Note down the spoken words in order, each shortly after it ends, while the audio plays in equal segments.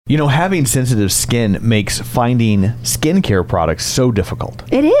You know, having sensitive skin makes finding skincare products so difficult.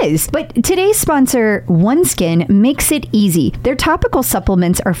 It is, but today's sponsor, OneSkin, makes it easy. Their topical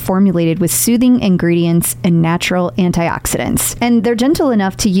supplements are formulated with soothing ingredients and natural antioxidants, and they're gentle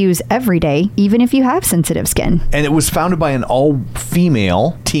enough to use every day, even if you have sensitive skin. And it was founded by an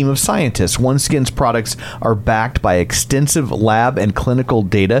all-female team of scientists. OneSkin's products are backed by extensive lab and clinical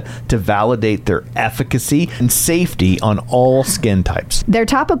data to validate their efficacy and safety on all skin types. Their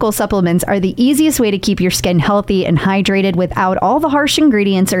topical supplements are the easiest way to keep your skin healthy and hydrated without all the harsh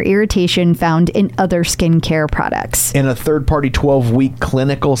ingredients or irritation found in other skincare products. In a third-party 12-week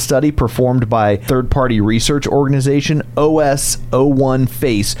clinical study performed by third-party research organization OS01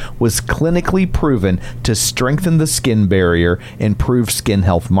 Face was clinically proven to strengthen the skin barrier, improve skin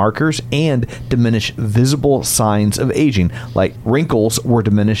health markers, and diminish visible signs of aging, like wrinkles were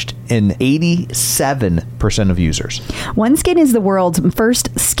diminished in 87% of users. OneSkin is the world's first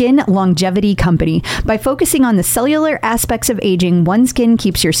skin longevity company. By focusing on the cellular aspects of aging, OneSkin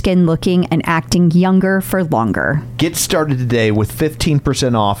keeps your skin looking and acting younger for longer. Get started today with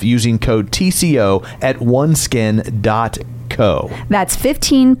 15% off using code TCO at oneskin.co. That's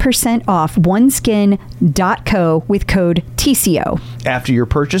 15% off oneskin.co with code TCO. After your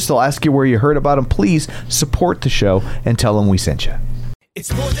purchase, they'll ask you where you heard about them. Please support the show and tell them we sent you.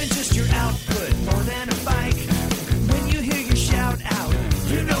 It's more than just your output, more than a bike. When you hear your shout out,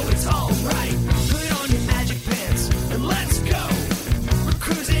 you know it's all right. Put on your magic pants and let's go. We're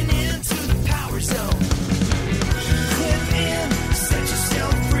cruising into the power zone. Clip in, set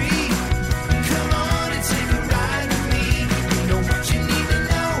yourself free. Come on and take a ride with me. You know what you need to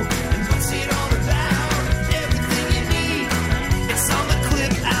know and what's it all about. Everything you need, it's on the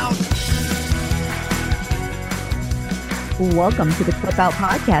Clip Out. Welcome to the Clip Out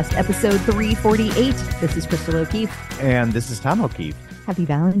Podcast, episode 348. This is Crystal O'Keefe. And this is Tom O'Keefe. Happy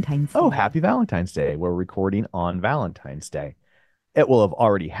Valentine's Day. Oh, happy Valentine's Day. We're recording on Valentine's Day. It will have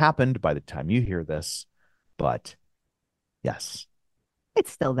already happened by the time you hear this, but yes.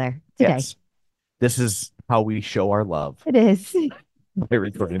 It's still there today. Yes. This is how we show our love. It is. By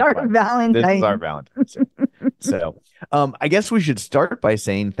recording Our live. Valentine's. This is our Valentine's Day. So I guess we should start by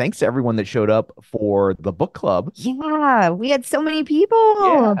saying thanks to everyone that showed up for the book club. Yeah, we had so many people.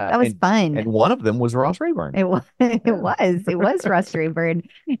 Yeah, That was fun. And one of them was Ross Rayburn. It was. It was Russ Rayburn.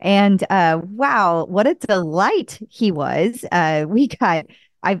 And wow, what a delight he was. I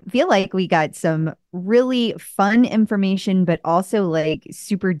feel like we got some really fun information, but also like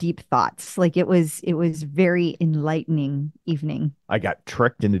super deep thoughts. Like it was very enlightening evening. I got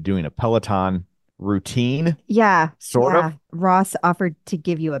tricked into doing a Peloton routine. Yeah. Sort of. Ross offered to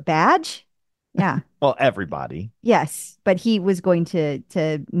give you a badge. Yeah. Well, everybody. Yes, but he was going to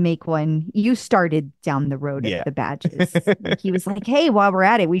make one. You started down the road of the badges. He was like, "Hey, while we're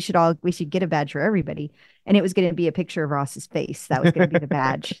at it, we should get a badge for everybody." And it was going to be a picture of Ross's face. That was going to be the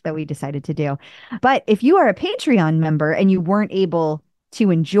badge that we decided to do. But if you are a Patreon member and you weren't able to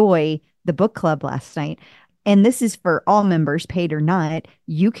enjoy the book club last night, and this is for all members, paid or not,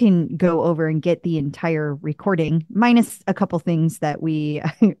 you can go over and get the entire recording, minus a couple things that we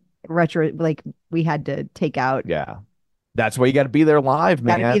we had to take out. Yeah. That's why you got to be there live,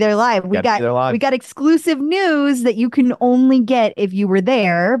 man. Got to be there live. We got exclusive news that you can only get if you were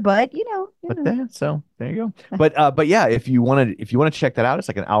there, but so there you go. But yeah, if you want to check that out, it's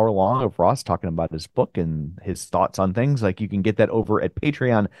like an hour long of Ross talking about his book and his thoughts on things. Like you can get that over at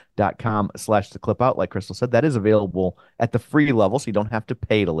patreon.com/theclipout. Like Crystal said, that is available at the free level, so you don't have to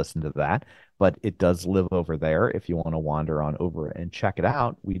pay to listen to that, but it does live over there. If you want to wander on over and check it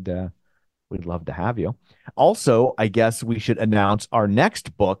out, we'd love to have you. Also, I guess we should announce our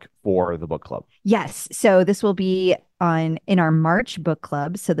next book for the book club. Yes. So this will be in our March book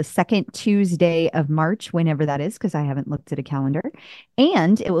club. So the second Tuesday of March, whenever that is, because I haven't looked at a calendar.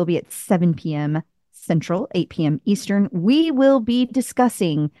 And it will be at 7 p.m. Central, 8 p.m. Eastern. We will be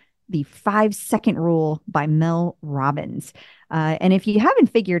discussing the 5-Second Rule by Mel Robbins. And if you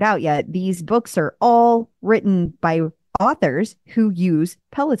haven't figured out yet, these books are all written by authors who use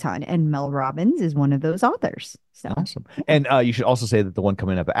Peloton, and Mel Robbins is one of those authors. So awesome. And you should also say that the one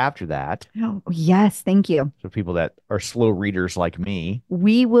coming up after that. Oh, yes, thank you. So people that are slow readers like me,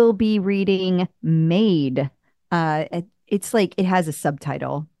 we will be reading Made. It's like it has a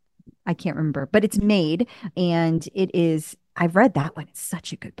subtitle. I can't remember, but it's Made, and it is. I've read that one. It's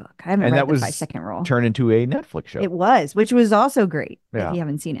such a good book. I haven't read the 5-Second Rule. Turned into a Netflix show. It was, which was also great. Yeah. If you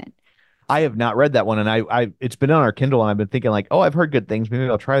haven't seen it. I have not read that one, and I it's been on our Kindle, and I've been thinking like, oh, I've heard good things. Maybe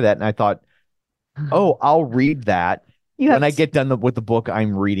I'll try that. And I thought, oh, I'll read that when I get done with the book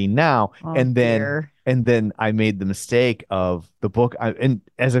I'm reading now. Oh, and then And then I made the mistake of the book. And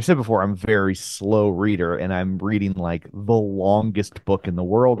as I've said before, I'm a very slow reader, and I'm reading like the longest book in the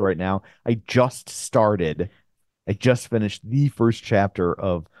world right now. I just finished the first chapter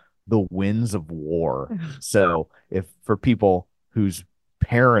of The Winds of War. So if for people whose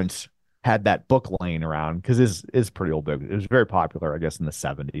parents had that book laying around, because it's a pretty old book. It was very popular, I guess, in the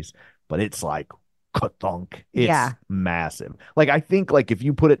 70s, but it's like ka-thunk. It's Yeah. massive. Like I think like if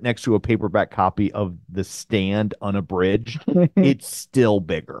you put it next to a paperback copy of The Stand Unabridged, it's still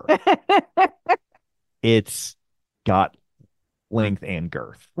bigger. It's got length and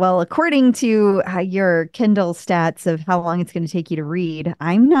girth. Well, according to your Kindle stats of how long it's going to take you to read,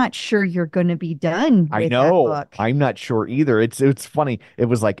 I'm not sure you're going to be done with I know. that book. I'm not sure either. It's funny. It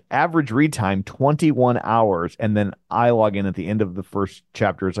was like average read time 21 hours, and then I log in at the end of the first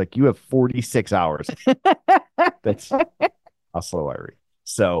chapter. It's like you have 46 hours. That's how slow I read.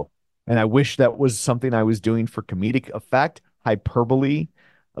 So, and I wish that was something I was doing for comedic effect, hyperbole,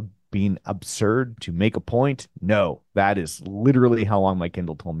 being absurd to make a point. No, that is literally how long my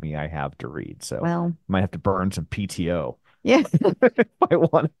Kindle told me I have to read. So, Well, I might have to burn some PTO yeah. if I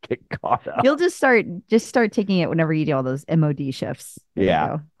want to get caught up. You'll just start taking it whenever you do all those MOD shifts. There you Yeah.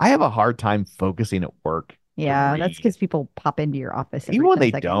 go. I have a hard time focusing at work. Yeah, read. that's because people pop into your office. Even when 10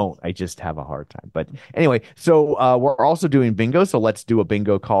 they seconds. don't, I just have a hard time. But anyway, so we're also doing bingo. So let's do a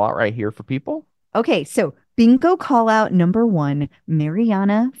bingo call out right here for people. Okay, so bingo call out number 1,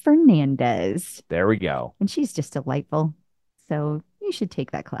 Mariana Fernandez. There we go. And she's just delightful. So you should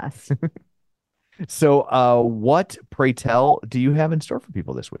take that class. So what, pray tell, do you have in store for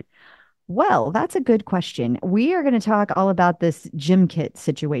people this week? Well, that's a good question. We are going to talk all about this GymKit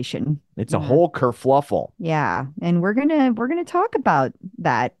situation. It's a whole kerfluffle. Yeah, and we're gonna talk about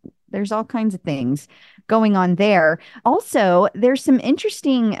that. There's all kinds of things going on there. Also, there's some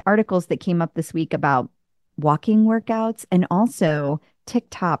interesting articles that came up this week about walking workouts and also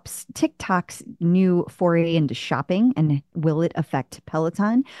TikTok's new foray into shopping, and will it affect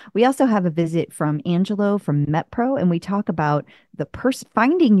Peloton? We also have a visit from Angelo from MetPro, and we talk about the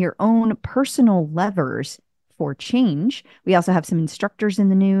finding your own personal levers for change. We also have some instructors in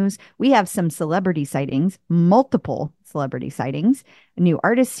the news. We have some celebrity sightings, multiple celebrity sightings, a new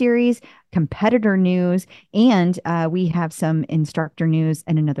artist series, competitor news, and we have some instructor news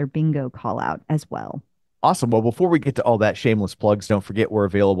and another bingo call out as well. Awesome. Well, before we get to all that shameless plugs, don't forget we're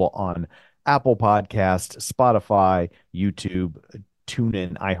available on Apple Podcasts, Spotify, YouTube,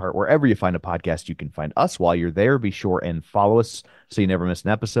 TuneIn, iHeart, wherever you find a podcast, you can find us. While you're there, be sure and follow us so you never miss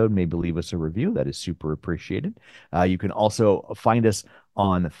an episode. Maybe leave us a review. That is super appreciated. You can also find us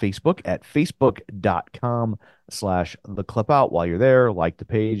on Facebook at facebook.com/theclipout. While you're there, like the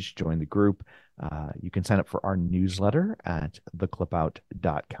page, join the group. You can sign up for our newsletter at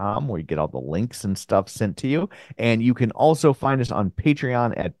theclipout.com, where you get all the links and stuff sent to you. And you can also find us on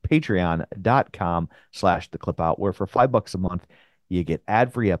Patreon at patreon.com/theclipout, where for $5 a month, you get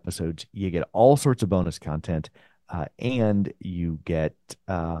ad-free episodes, you get all sorts of bonus content, and you get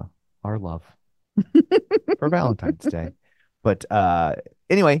our love for Valentine's Day. But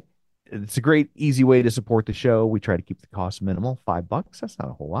anyway, it's a great, easy way to support the show. We try to keep the cost minimal. $5. That's not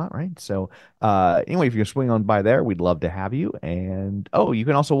a whole lot, right? So anyway, if you can swing on by there, we'd love to have you. And you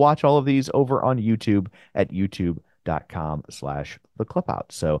can also watch all of these over on YouTube at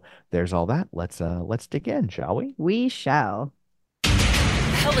youtube.com/theclipout. So there's all that. Let's dig in, shall we? We shall.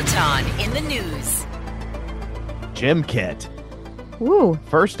 Peloton in the news. GymKit. Woo.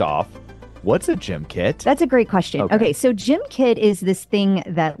 First off, what's a GymKit? That's a great question. Okay. Okay, so GymKit is this thing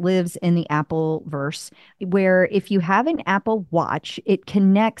that lives in the Apple verse, where if you have an Apple Watch, it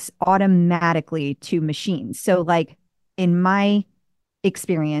connects automatically to machines. So like in my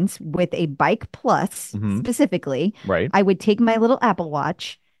experience with a Bike Plus specifically, Right. I would take my little Apple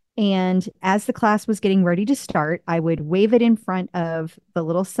Watch, and as the class was getting ready to start, I would wave it in front of the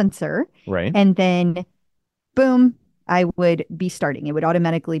little sensor, Right. and then boom, I would be starting. It would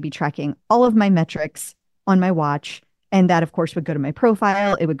automatically be tracking all of my metrics on my watch. And that, of course, would go to my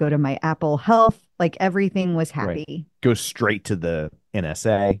profile. It would go to my Apple Health. Like everything was happy. Right. Go straight to the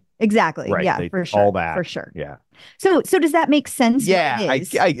NSA. Exactly. Right. Yeah, for sure. All that. For sure. Yeah. So does that make sense? Yeah. It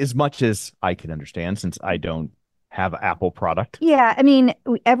is. I as much as I can understand, since I don't have Apple product. Yeah, I mean,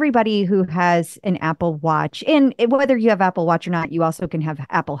 everybody who has an Apple Watch, and whether you have Apple Watch or not, you also can have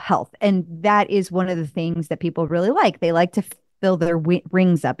Apple Health. And that is one of the things that people really like. They like to fill their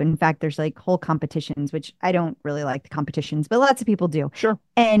rings up. In fact, there's like whole competitions, which I don't really like the competitions, but lots of people do. Sure.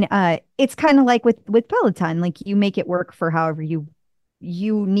 And it's kind of like with Peloton, like you make it work for however you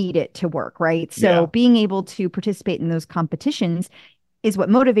need it to work, right? So Yeah. being able to participate in those competitions is what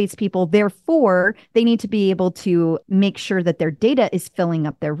motivates people. Therefore, they need to be able to make sure that their data is filling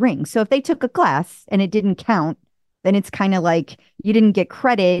up their ring. So if they took a class and it didn't count, then it's kind of like you didn't get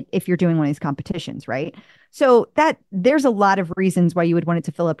credit if you're doing one of these competitions, right? So that there's a lot of reasons why you would want it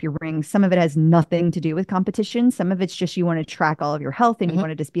to fill up your ring. Some of it has nothing to do with competition. Some of it's just you want to track all of your health and you want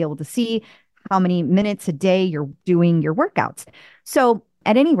to just be able to see how many minutes a day you're doing your workouts. So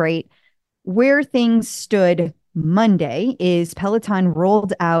at any rate, where things stood Monday is Peloton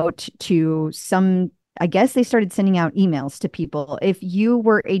rolled out to some, I guess they started sending out emails to people. If you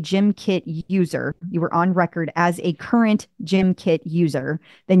were a GymKit user, you were on record as a current GymKit user,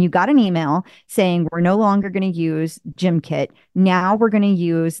 then you got an email saying we're no longer going to use GymKit. Now we're going to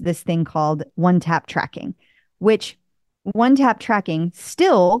use this thing called one-tap tracking, which one-tap tracking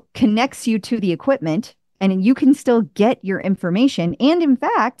still connects you to the equipment and you can still get your information. And in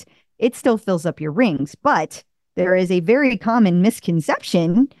fact, it still fills up your rings, but there is a very common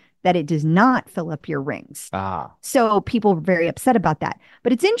misconception that it does not fill up your rings. So people are very upset about that.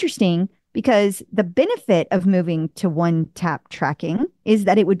 But it's interesting because the benefit of moving to one tap tracking is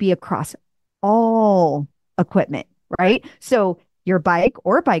that it would be across all equipment, right? So your bike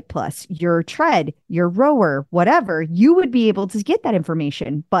or Bike Plus, your tread, your rower, whatever, you would be able to get that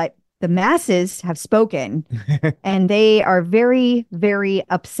information. But the masses have spoken and they are very, very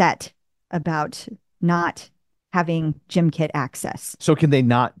upset about not having GymKit access. So can they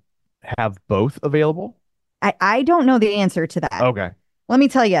not have both available? I don't know the answer to that. Okay. Let me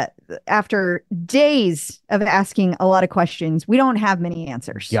tell you, after days of asking a lot of questions, we don't have many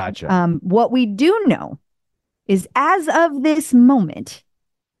answers. Gotcha. What we do know is as of this moment,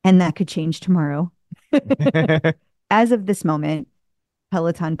 and that could change tomorrow, as of this moment,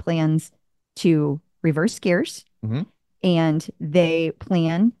 Peloton plans to reverse gears and they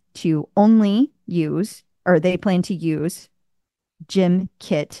plan to only use, or they plan to use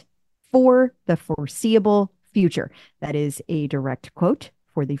GymKit for the foreseeable future. That is a direct quote,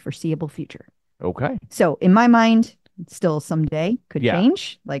 for the foreseeable future. Okay. So in my mind, still someday could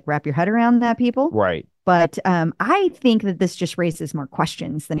change, like wrap your head around that, people. Right. But I think that this just raises more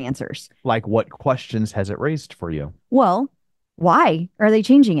questions than answers. Like what questions has it raised for you? Well, why are they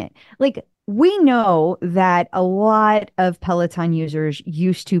changing it? Like, we know that a lot of Peloton users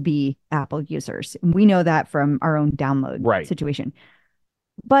used to be Apple users. We know that from our own download situation.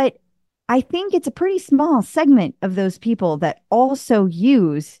 But I think it's a pretty small segment of those people that also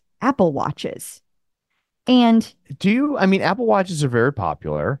use Apple Watches. And I mean, Apple Watches are very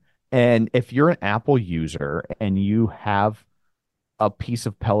popular. And if you're an Apple user and you have a piece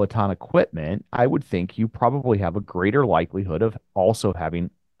of Peloton equipment, I would think you probably have a greater likelihood of also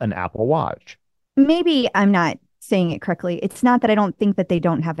having an Apple Watch. Maybe I'm not saying it correctly. It's not that I don't think that they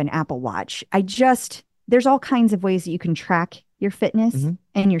don't have an Apple Watch. There's all kinds of ways that you can track your fitness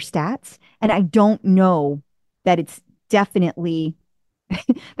and your stats. And I don't know that it's definitely,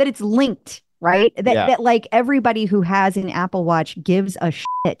 that it's linked, right? That like everybody who has an Apple Watch gives a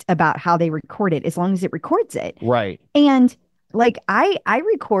shit about how they record it as long as it records it. Right. And like I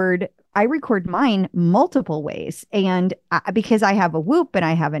record mine multiple ways, and because I have a Whoop and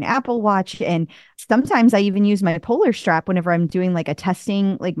I have an Apple Watch, and sometimes I even use my Polar Strap whenever I'm doing like a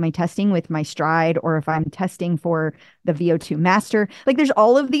testing, like my testing with my Stride, or if I'm testing for the VO2 Master. Like there's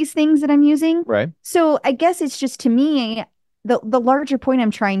all of these things that I'm using. Right. So I guess it's just, to me, the larger point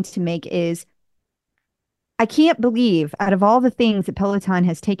I'm trying to make is I can't believe, out of all the things that Peloton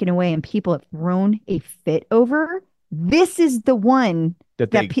has taken away and people have thrown a fit over, this is the one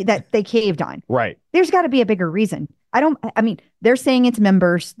that they caved on. Right. There's got to be a bigger reason. I mean, they're saying it's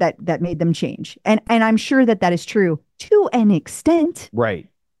members that made them change. And I'm sure that is true to an extent. Right.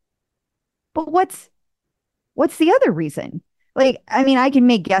 But what's the other reason? Like, I mean, I can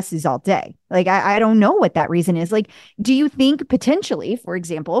make guesses all day. Like, I don't know what that reason is. Like, do you think potentially, for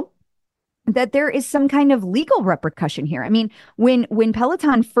example, that there is some kind of legal repercussion here? I mean, when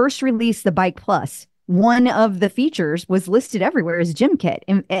Peloton first released the Bike Plus, one of the features was listed everywhere as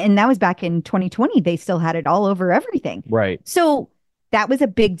GymKit. And that was back in 2020. They still had it all over everything. Right. So that was a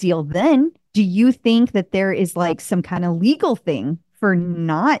big deal then. Do you think that there is like some kind of legal thing for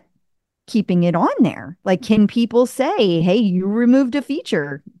not keeping it on there? Like, can people say, hey, you removed a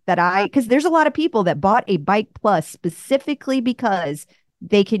feature because there's a lot of people that bought a Bike Plus specifically because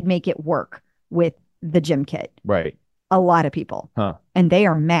they could make it work with the GymKit. Right. A lot of people. Huh. And they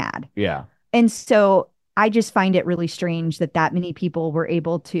are mad. Yeah. And so I just find it really strange that many people were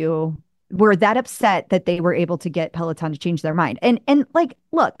that upset that they were able to get Peloton to change their mind. And like,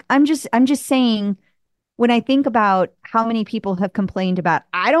 look, I'm just saying, when I think about how many people have complained about,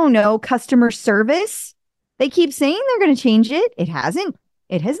 I don't know, customer service, They keep saying they're going to change it. It hasn't.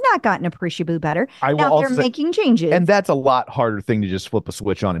 It has not gotten appreciably better. I will Now also they're say- making changes. And that's a lot harder thing to just flip a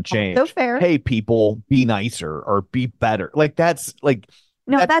switch on and change. So fair. Hey, people, be nicer or be better. Like that's like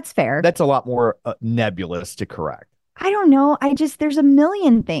No, that's fair. That's a lot more nebulous to correct. I don't know. There's a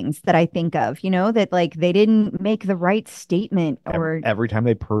million things that I think of, that like they didn't make the right statement or Every time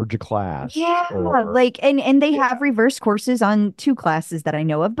they purge a class. yeah, or- like and they have reverse courses on 2 classes that I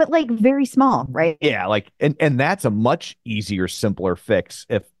know of, but like very small, right? Yeah, like and that's a much easier, simpler fix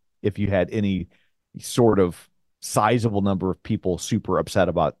if you had any sort of sizable number of people super upset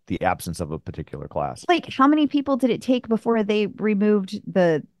about the absence of a particular class. Like how many people did it take before they removed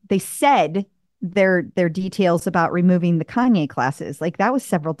they said their details about removing the Kanye classes? Like that was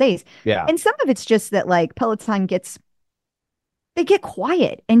several days. Yeah. And some of it's just that like Peloton they get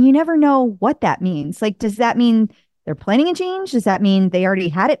quiet and you never know what that means. Like, does that mean they're planning a change? Does that mean they already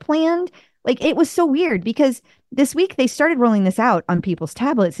had it planned? Like, it was so weird because this week they started rolling this out on people's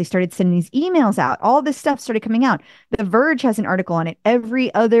tablets. They started sending these emails out. All this stuff started coming out. The Verge has an article on it.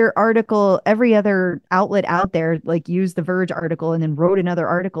 Every other outlet out there, like, used the Verge article and then wrote another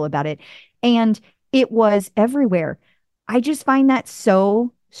article about it. And it was everywhere. I just find that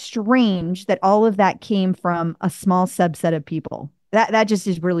so strange that all of that came from a small subset of people. That just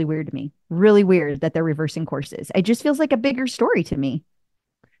is really weird to me. Really weird that they're reversing courses. It just feels like a bigger story to me.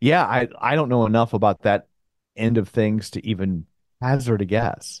 Yeah, I don't know enough about that end of things to even hazard a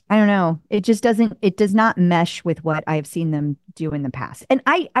guess. I don't know. It does not mesh with what I've seen them do in the past. And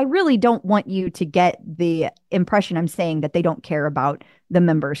I really don't want you to get the impression I'm saying that they don't care about the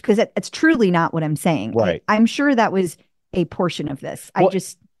members, because it's truly not what I'm saying. Right. I'm sure that was a portion of this. Well,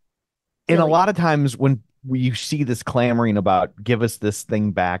 And a lot of times when you see this clamoring about give us this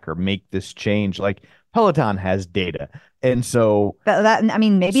thing back or make this change, like Peloton has data. And so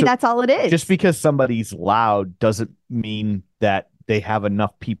maybe that's all it is. Just because somebody's loud doesn't mean that they have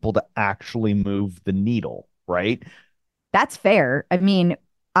enough people to actually move the needle, right? That's fair. I mean,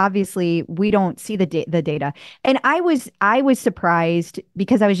 obviously we don't see the data. And I was surprised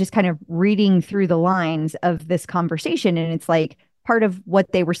because I was just kind of reading through the lines of this conversation, and it's like part of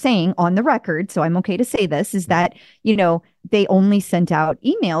what they were saying on the record, so I'm okay to say this, is that, they only sent out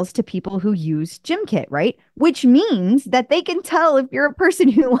emails to people who use GymKit, right? Which means that they can tell if you're a person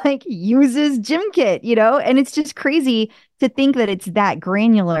who like uses GymKit, and it's just crazy to think that it's that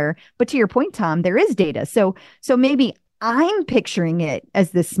granular. But to your point, Tom, there is data. So maybe I'm picturing it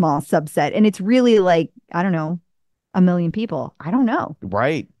as this small subset, and it's really like, I don't know, 1 million people. I don't know.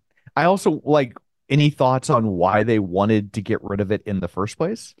 Right. I also any thoughts on why they wanted to get rid of it in the first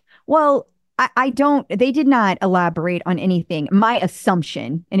place? Well, they did not elaborate on anything. My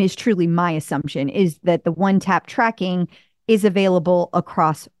assumption, and is truly my assumption, is that the one-tap tracking is available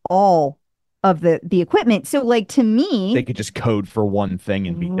across all of the equipment. So like, to me, they could just code for one thing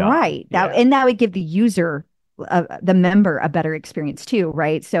and be done. Right. And that would give the user, the member, a better experience too,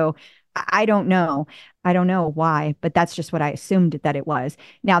 right? So I don't know. I don't know why, but that's just what I assumed that it was.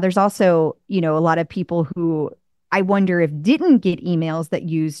 Now, there's also, a lot of people who I wonder if didn't get emails that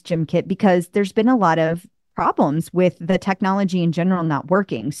use GymKit because there's been a lot of problems with the technology in general not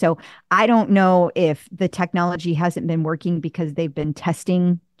working. So I don't know if the technology hasn't been working because they've been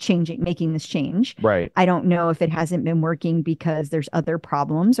making this change. Right. I don't know if it hasn't been working because there's other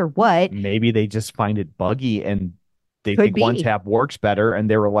problems or what. Maybe they just find it buggy and they Could think be. one tap works better, and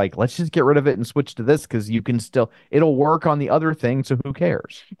they were like, let's just get rid of it and switch to this because it'll work on the other thing, so who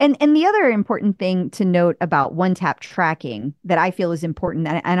cares? And the other important thing to note about one tap tracking that I feel is important,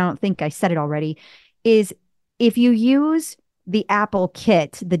 and I don't think I said it already, is if you use the Apple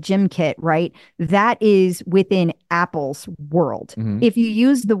kit, the GymKit, right, that is within Apple's world. Mhm. If you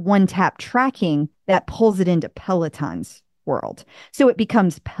use the one tap tracking, that pulls it into Peloton's world. So it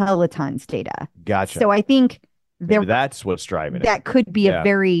becomes Peloton's data. Gotcha. So I think Maybe that's what's driving it. that could be Yeah. a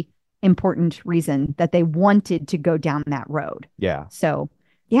very important reason that they wanted to go down that road. Yeah. So,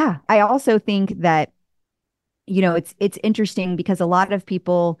 yeah, I also think that, it's interesting because a lot of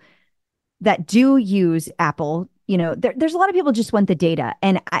people that do use Apple, there's a lot of people just want the data.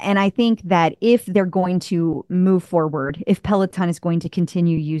 And I think that if they're going to move forward, if Peloton is going to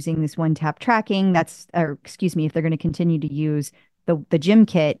continue using this one tap tracking, if they're going to continue to use the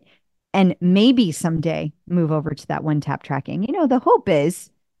GymKit, and maybe someday move over to that one tap tracking. The hope is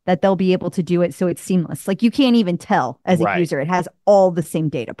that they'll be able to do it so it's seamless. Like, you can't even tell as a Right. user. It has all the same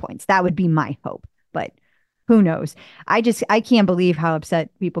data points. That would be my hope. But Who knows? I can't believe how upset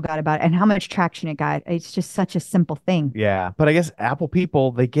people got about it and how much traction it got. It's just such a simple thing. Yeah, but I guess Apple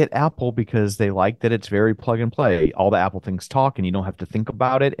people, they get Apple because they like that it's very plug and play. All the Apple things talk and you don't have to think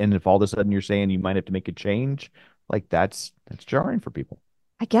about it. And if all of a sudden you're saying you might have to make a change, like that's jarring for people.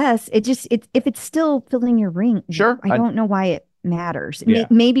 I guess if it's still filling your ring, Sure. I don't know why it matters. Yeah.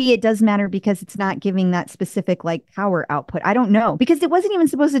 Maybe it does matter because it's not giving that specific like power output. I don't know, because it wasn't even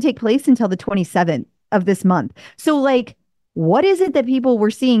supposed to take place until the 27th of this month. So like, what is it that people were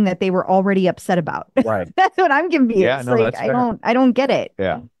seeing that they were already upset about? Right. That's what I'm confused. Yeah, no, like, that's fair. I don't get it.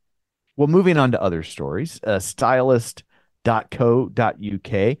 Yeah. Well, moving on to other stories,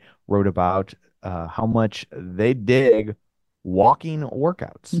 stylist.co.uk wrote about how much they dig walking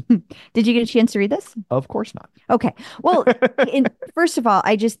workouts. Did you get a chance to read this? Of course not. Okay. Well, first of all,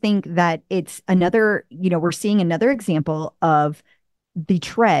 I just think that it's another, we're seeing another example of the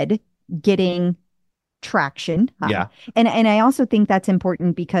tread getting traction. Yeah. And I also think that's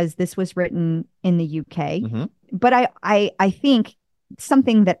important because this was written in the UK. Mm-hmm. But I think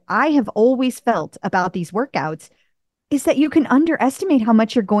something that I have always felt about these workouts is that you can underestimate how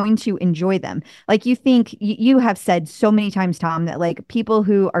much you're going to enjoy them. Like you have said so many times, Tom, that like people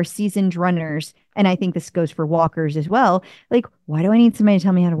who are seasoned runners, and I think this goes for walkers as well, like, why do I need somebody to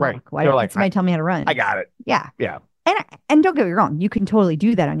tell me how to walk? Right. Why do I need somebody to tell me how to run? I got it. Yeah. Yeah. And don't get me wrong, you can totally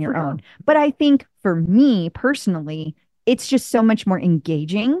do that on your For sure. own. But I think for me personally, it's just so much more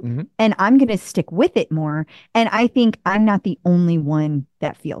engaging and I'm going to stick with it more. And I think I'm not the only one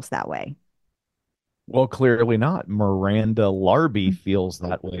that feels that way. Well, clearly not. Miranda Larby feels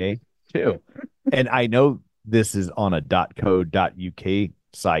that way too. And I know this is on a .co.uk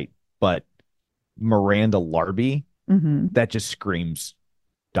site, but Miranda Larby, that just screams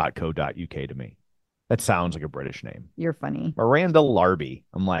 .co.uk to me. That sounds like a British name. You're funny. Miranda Larby.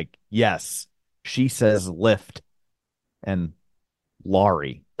 I'm like, yes, she says lift and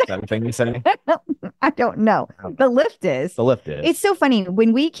Laurie. Is that a thing you say? I don't know. The lift is. The lift is. It's so funny.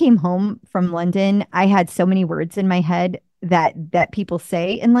 When we came home from London, I had so many words in my head that people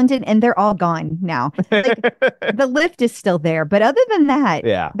say in London, and they're all gone now. Like, the lift is still there, but other than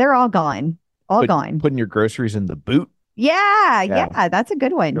that, they're all gone. Gone. Putting your groceries in the boot. Yeah, that's a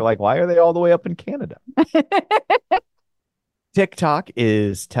good one. You're like, why are they all the way up in Canada? TikTok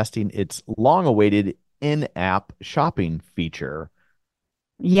is testing its long-awaited in-app shopping feature.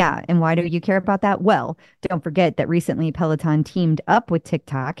 Yeah. And why do you care about that? Well, don't forget that recently Peloton teamed up with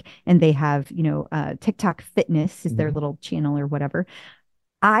TikTok and they have, TikTok Fitness is their little channel or whatever.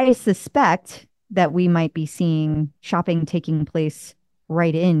 I suspect that we might be seeing shopping taking place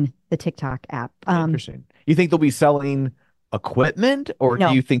right in the TikTok app. Interesting. You think they'll be selling equipment or No.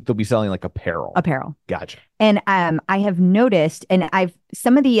 do you think they'll be selling like apparel? Apparel. Gotcha. And I have noticed, and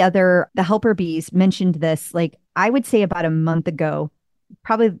some of the helper bees mentioned this, like I would say about a month ago,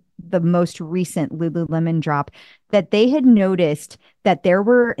 probably the most recent Lululemon drop, that they had noticed that there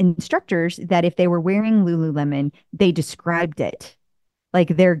were instructors that if they were wearing Lululemon, they described it.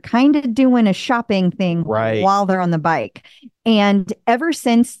 Like they're kind of doing a shopping thing while they're on the bike. And ever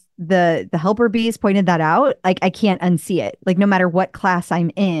since the helper bees pointed that out, like I can't unsee it. Like no matter what class I'm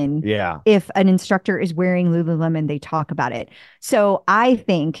in, if an instructor is wearing Lululemon, they talk about it. So I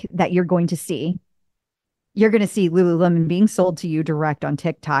think that you're going to see Lululemon being sold to you direct on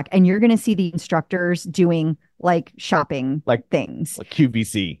TikTok, and you're going to see the instructors doing like shopping things. Like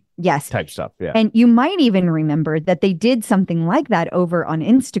QVC. Yes. Type stuff. Yeah. And you might even remember that they did something like that over on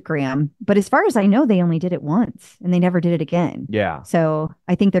Instagram. But as far as I know, they only did it once and they never did it again. Yeah. So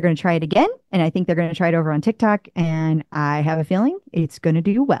I think they're going to try it again. And I think they're going to try it over on TikTok. And I have a feeling it's going to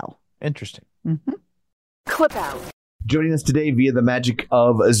do well. Interesting. Clip out. Joining us today via the magic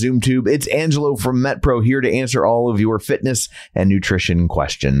of a ZoomTube, it's Angelo from MetPro here to answer all of your fitness and nutrition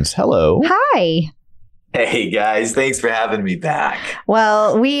questions. Hello. Hi. Hey guys, thanks for having me back.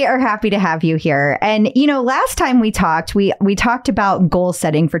 Well, we are happy to have you here. And, last time we talked about goal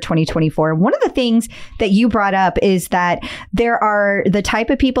setting for 2024. One of the things that you brought up is that there are the type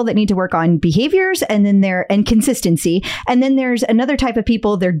of people that need to work on behaviors and consistency. And then there's another type of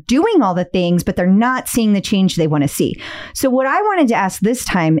people, they're doing all the things, but they're not seeing the change they want to see. So what I wanted to ask this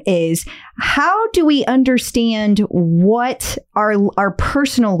time is, how do we understand what our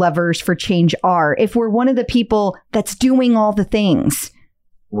personal levers for change are if we're one of the people that's doing all the things?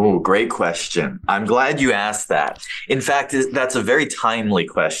 Oh, great question. I'm glad you asked that. In fact, that's a very timely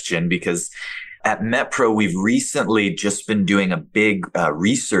question because at MetPro, we've recently just been doing a big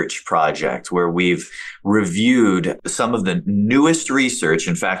research project where we've reviewed some of the newest research.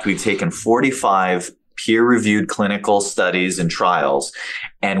 In fact, we've taken 45 peer-reviewed clinical studies and trials,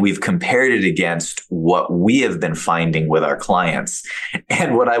 and we've compared it against what we have been finding with our clients.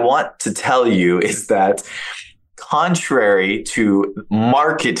 And what I want to tell you is that contrary to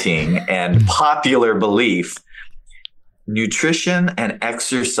marketing and popular belief, nutrition and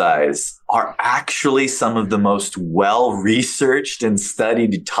exercise are actually some of the most well-researched and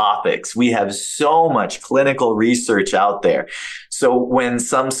studied topics. We have so much clinical research out there. So when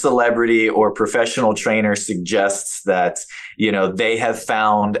some celebrity or professional trainer suggests that, they have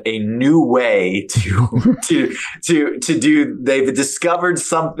found a new way to do, they've discovered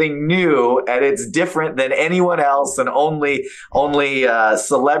something new and it's different than anyone else, and only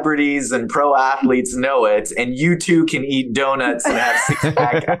celebrities and pro athletes know it, and you too can eat donuts and have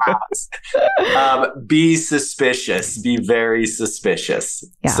six-pack abs. Be suspicious. Be very suspicious.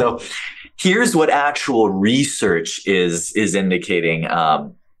 Yeah. So here's what actual research is indicating.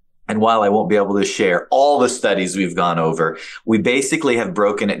 And while I won't be able to share all the studies we've gone over, we basically have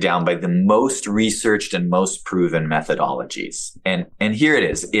broken it down by the most researched and most proven methodologies. And here it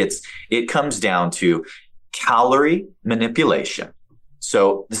is. It comes down to calorie manipulation.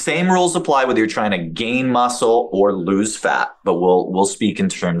 So the same rules apply whether you're trying to gain muscle or lose fat, but we'll speak in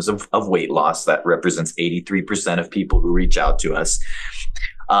terms of weight loss. That represents 83% of people who reach out to us.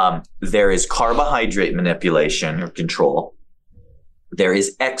 There is carbohydrate manipulation or control. There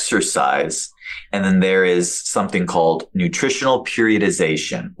is exercise, and then there is something called nutritional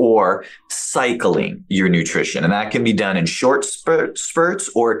periodization, or cycling your nutrition. And that can be done in short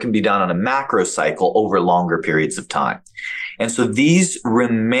spurts, or it can be done on a macro cycle over longer periods of time. And so these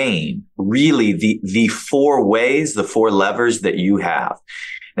remain really the four ways, the four levers that you have.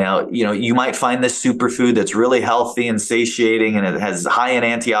 Now, you might find this superfood that's really healthy and satiating, and it has high in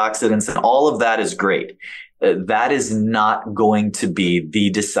antioxidants, and all of that is great. That is not going to be the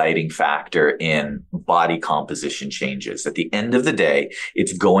deciding factor in body composition changes. At the end of the day,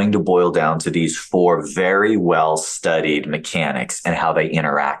 it's going to boil down to these four very well studied mechanics and how they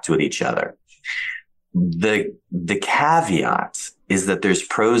interact with each other. The caveat is that there's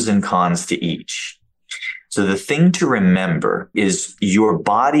pros and cons to each. So the thing to remember is your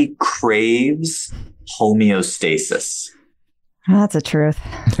body craves homeostasis. That's a truth.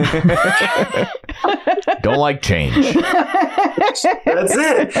 Don't like change. That's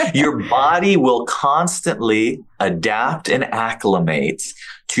it. Your body will constantly adapt and acclimate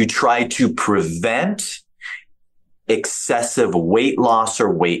to try to prevent excessive weight loss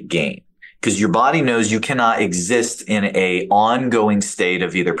or weight gain. Because your body knows you cannot exist in a ongoing state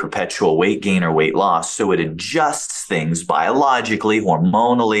of either perpetual weight gain or weight loss. So it adjusts things biologically,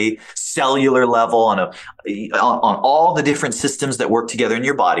 hormonally, cellular level, on all the different systems that work together in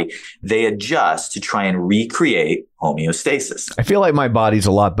your body. They adjust to try and recreate homeostasis. I feel like my body's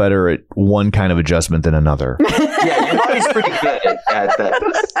a lot better at one kind of adjustment than another. Yeah, your body's pretty good at that.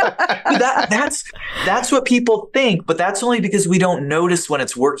 That's what people think, but that's only because we don't notice when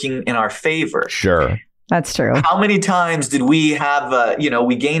it's working in our favor. Sure. That's true. How many times did we have,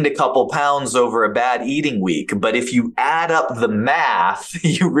 we gained a couple pounds over a bad eating week, but if you add up the math,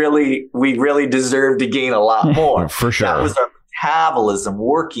 we really deserve to gain a lot more. For sure. That was our metabolism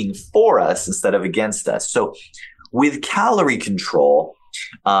working for us instead of against us. So with calorie control,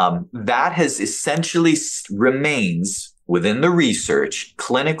 that has essentially remains within the research.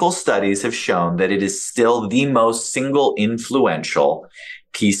 Clinical studies have shown that it is still the most single influential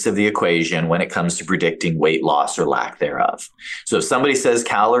piece of the equation when it comes to predicting weight loss or lack thereof. So if somebody says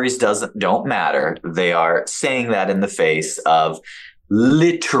calories don't matter, they are saying that in the face of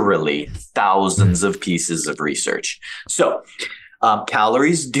literally thousands of pieces of research. So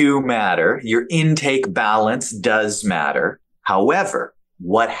calories do matter. Your intake balance does matter. However,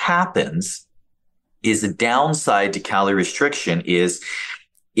 what happens is a downside to calorie restriction is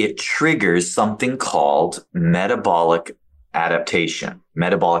it triggers something called metabolic adaptation,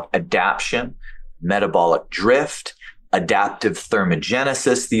 metabolic adaptation, metabolic drift, adaptive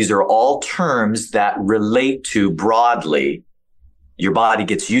thermogenesis. These are all terms that relate to broadly your body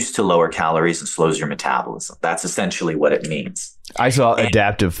gets used to lower calories and slows your metabolism. That's essentially what it means. I saw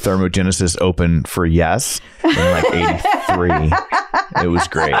adaptive thermogenesis open for Yes in like 83. It was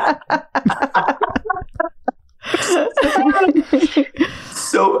great.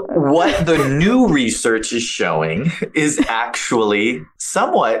 So what the new research is showing is actually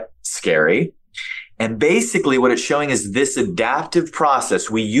somewhat scary. And basically what it's showing is this adaptive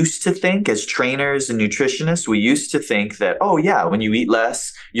process. We used to think, as trainers and nutritionists, we used to think that, oh yeah, when you eat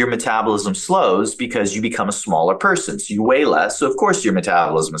less, your metabolism slows because you become a smaller person. So you weigh less. So of course your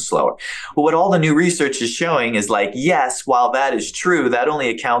metabolism is slower. But what all the new research is showing is like, yes, while that is true, that only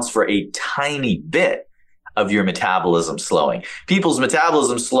accounts for a tiny bit of your metabolism slowing. People's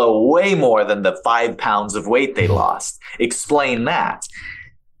metabolism slow way more than the 5 pounds of weight they lost. Explain that.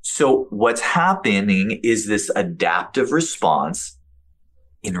 So what's happening is this adaptive response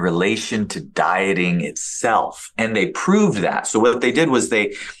in relation to dieting itself. And they proved that. So what they did was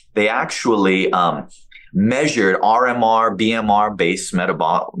they actually measured RMR, BMR based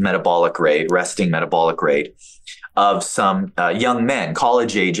metabolic rate, resting metabolic rate of some young men,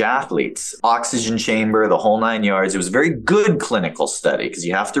 college age athletes, oxygen chamber, the whole 9 yards. It was a very good clinical study because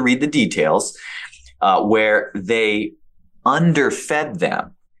you have to read the details where they underfed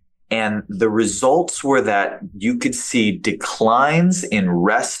them. And the results were that you could see declines in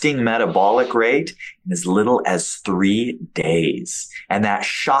resting metabolic rate in as little as 3 days. And that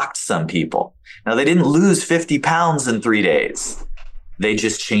shocked some people. Now, they didn't lose 50 pounds in 3 days. They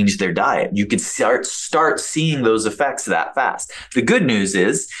just changed their diet. You could start seeing those effects that fast. The good news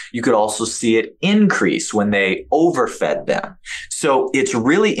is you could also see it increase when they overfed them. So it's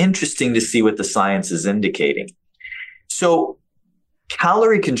really interesting to see what the science is indicating. So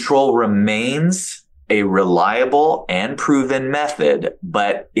calorie control remains a reliable and proven method,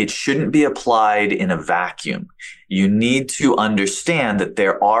 but it shouldn't be applied in a vacuum. You need to understand that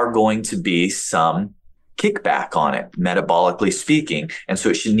there are going to be some kickback on it, metabolically speaking. And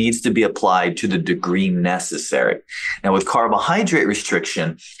so it needs to be applied to the degree necessary. Now, with carbohydrate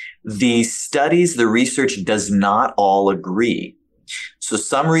restriction, the studies, the research does not all agree. So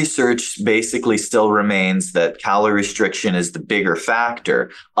some research basically still remains that calorie restriction is the bigger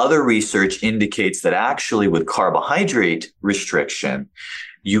factor. Other research indicates that actually with carbohydrate restriction,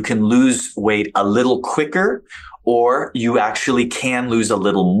 you can lose weight a little quicker, or you actually can lose a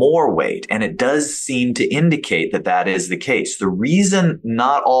little more weight. And it does seem to indicate that that is the case. The reason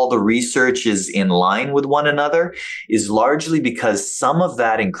not all the research is in line with one another is largely because some of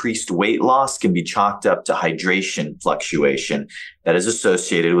that increased weight loss can be chalked up to hydration fluctuation that is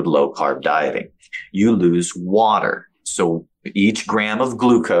associated with low carb dieting. You lose water. So each gram of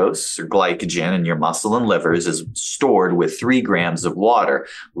glucose or glycogen in your muscle and livers is stored with 3 grams of water.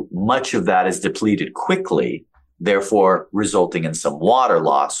 Much of that is depleted quickly, therefore resulting in some water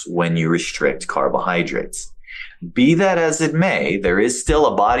loss when you restrict carbohydrates. Be that as it may, there is still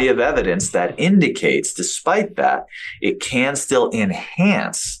a body of evidence that indicates, despite that, it can still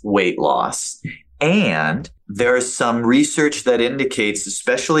enhance weight loss. And there is some research that indicates,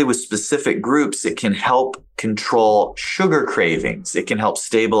 especially with specific groups, it can help control sugar cravings. It can help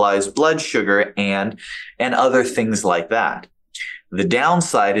stabilize blood sugar and other things like that. The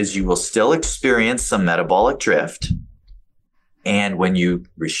downside is you will still experience some metabolic drift. And when you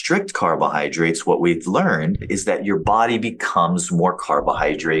restrict carbohydrates, what we've learned is that your body becomes more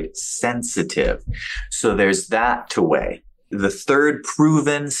carbohydrate sensitive. So there's that to weigh. The third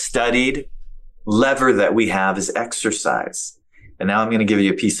proven, studied lever that we have is exercise. And now I'm going to give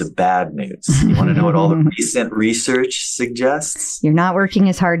you a piece of bad news. You want to know what all the recent research suggests? You're not working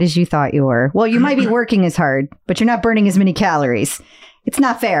as hard as you thought you were. Well, you might be working as hard, but you're not burning as many calories. It's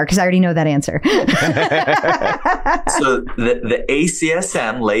not fair because I already know that answer. So the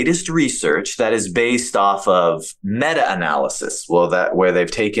ACSM latest research that is based off of meta-analysis, where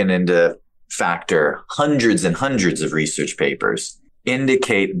they've taken into factor hundreds and hundreds of research papers,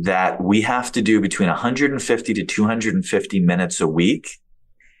 indicate that we have to do between 150 to 250 minutes a week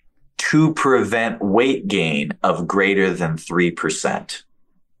to prevent weight gain of greater than 3%.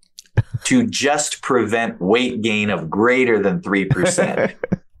 To just prevent weight gain of greater than 3%.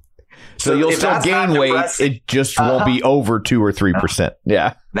 So you'll still gain weight. It just won't be over 2 or 3%.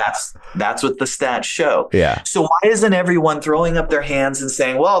 Yeah. That's what the stats show. Yeah. So why isn't everyone throwing up their hands and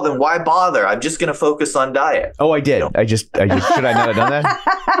saying, well, then why bother? I'm just going to focus on diet. Oh, I did. I just should I not have done that?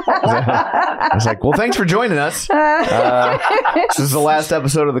 I was like, well, thanks for joining us. This is the last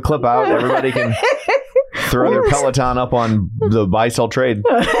episode of the Clip Out. Everybody can throw their Peloton up on the buy sell trade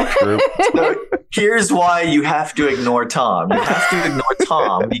group. So here's why you have to ignore Tom. You have to ignore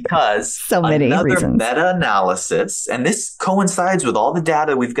Tom because so many another reasons. Meta-analysis, and this coincides with all the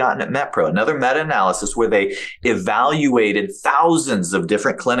data we've gotten at MetPro, another meta-analysis where they evaluated thousands of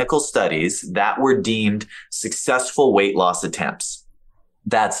different clinical studies that were deemed successful weight loss attempts.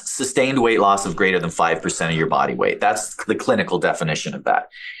 That's sustained weight loss of greater than 5% of your body weight. That's the clinical definition of that.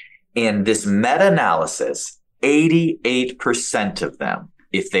 In this meta-analysis, 88% of them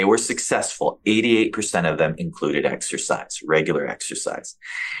if they were successful, 88% of them included exercise, regular exercise.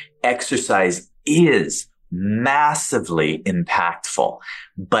 Exercise is massively impactful,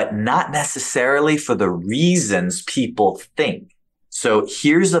 but not necessarily for the reasons people think. So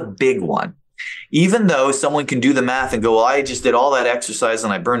here's a big one. Even though someone can do the math and go, well, I just did all that exercise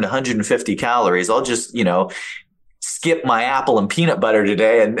and I burned 150 calories. I'll just, skip my apple and peanut butter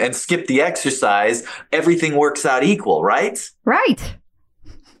today and skip the exercise. Everything works out equal, right? Right.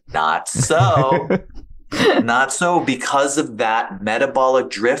 Not so. Not so, because of that metabolic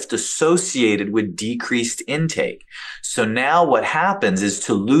drift associated with decreased intake. So now what happens is,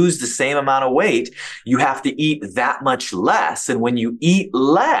 to lose the same amount of weight, you have to eat that much less. And when you eat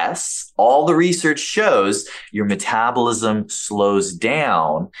less, all the research shows your metabolism slows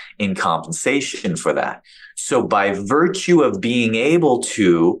down in compensation for that. So by virtue of being able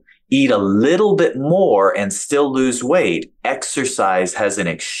to eat a little bit more and still lose weight, exercise has an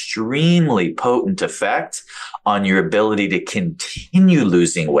extremely potent effect on your ability to continue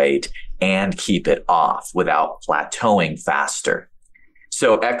losing weight and keep it off without plateauing faster.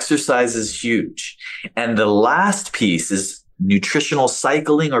 So exercise is huge. And the last piece is nutritional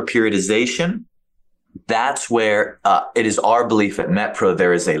cycling or periodization. That's where it is our belief at MetPro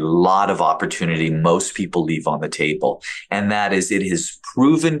there is a lot of opportunity most people leave on the table. And that is, it is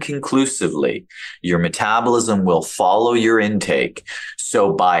proven conclusively your metabolism will follow your intake.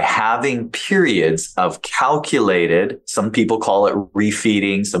 So by having periods of calculated, some people call it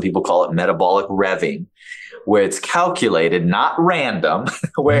refeeding, some people call it metabolic revving, where it's calculated, not random,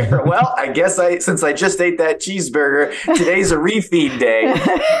 where, well, I guess since I just ate that cheeseburger, today's a refeed day.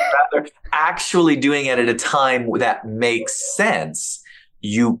 Rather, actually doing it at a time that makes sense,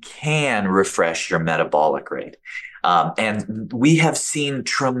 you can refresh your metabolic rate. And we have seen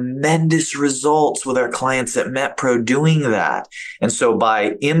tremendous results with our clients at MetPro doing that. And so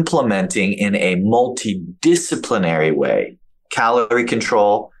by implementing in a multidisciplinary way, calorie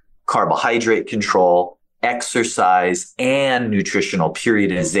control, carbohydrate control, exercise, and nutritional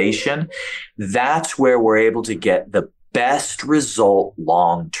periodization, that's where we're able to get the best result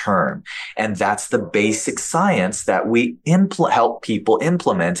long term. And that's the basic science that we help people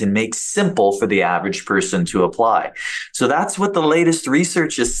implement and make simple for the average person to apply. So that's what the latest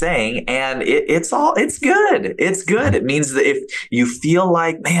research is saying. And it's good. It's good. It means that if you feel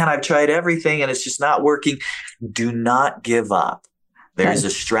like, man, I've tried everything and it's just not working, do not give up. There's a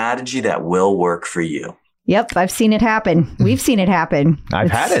strategy that will work for you. Yep, I've seen it happen. We've seen it happen.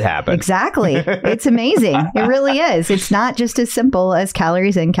 I've had it happen. Exactly. It's amazing. It really is. It's not just as simple as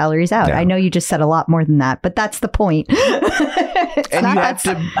calories in, calories out. Yeah. I know you just said a lot more than that, but that's the point. And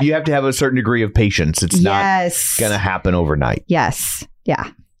you have to have a certain degree of patience. It's not going to happen overnight. Yes. Yeah.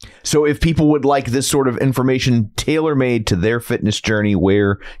 So if people would like this sort of information tailor-made to their fitness journey,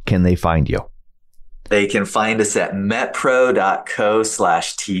 where can they find you? They can find us at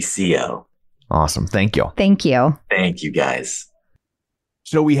metpro.co/TCO. Awesome. Thank you. Thank you. Thank you, guys.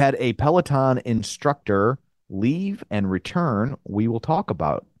 So we had a Peloton instructor leave and return. We will talk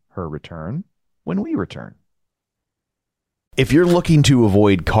about her return when we return. If you're looking to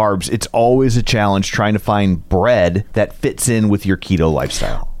avoid carbs, it's always a challenge trying to find bread that fits in with your keto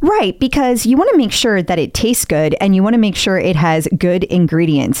lifestyle. Right, because you want to make sure that it tastes good and you want to make sure it has good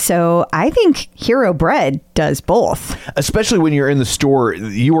ingredients. So I think Hero Bread does both. Especially when you're in the store,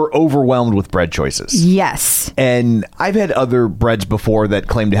 you are overwhelmed with bread choices. Yes. And I've had other breads before that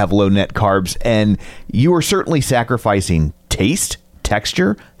claim to have low net carbs, and you are certainly sacrificing taste,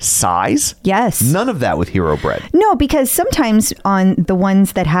 texture, size. Yes. None of that with Hero Bread. No, because sometimes on the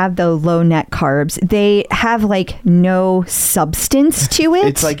ones that have the low net carbs, they have like no substance to it.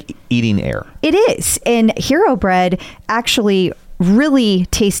 It's like eating air. It is. And Hero Bread actually really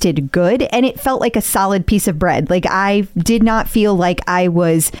tasted good, and it felt like a solid piece of bread. Like, I did not feel like I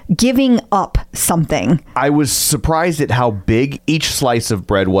was giving up something. I was surprised at how big each slice of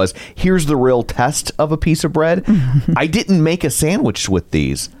bread was. Here's the real test of a piece of bread. I didn't make a sandwich with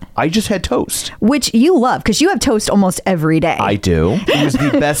these. I just had toast. Which you love, because you have toast almost every day. I do. It was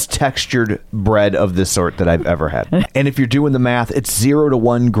the best textured bread of this sort that I've ever had. And if you're doing the math, it's 0 to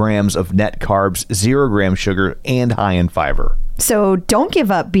 1 grams of net carbs, 0 gram sugar, and high in fiber. So don't give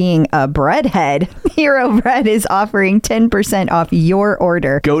up being a breadhead. Hero Bread is offering 10% off your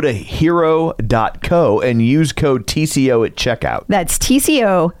order. Go to hero.co and use code TCO at checkout. That's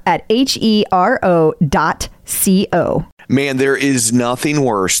TCO at HERO.co. Man, there is nothing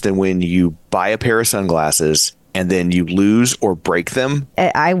worse than when you buy a pair of sunglasses and then you lose or break them?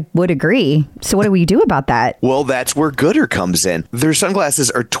 I would agree. So what do we do about that? Well, that's where Gooder comes in. Their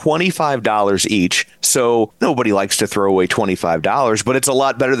sunglasses are $25 each, so nobody likes to throw away $25, but it's a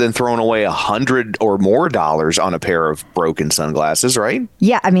lot better than throwing away $100 or more on a pair of broken sunglasses, right?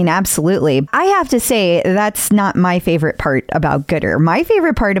 Yeah, I mean, absolutely. I have to say that's not my favorite part about Gooder. My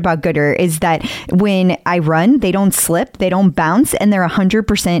favorite part about Gooder is that when I run, they don't slip, they don't bounce, and they're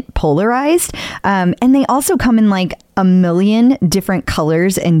 100% polarized. And they also come in like a million different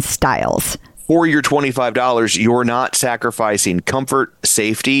colors and styles. For your $25, you're not sacrificing comfort,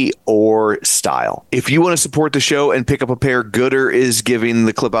 safety, or style. If you want to support the show and pick up a pair, Gooder is giving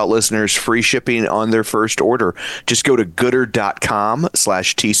the Clip Out listeners free shipping on their first order. Just go to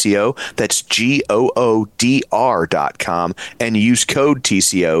gooder.com/TCO. That's GOODR.com and use code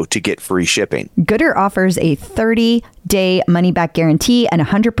TCO to get free shipping. Gooder offers a 30-day money-back guarantee and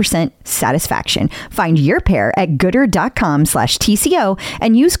 100% satisfaction. Find your pair at gooder.com/TCO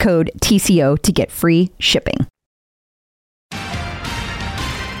and use code TCO to get free shipping.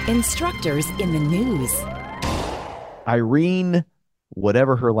 Instructors in the news. Irene,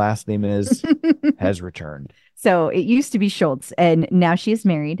 whatever her last name is, has returned. So it used to be Schultz, and now she is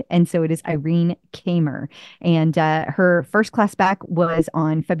married, and so it is Irene Kamer. And her first class back was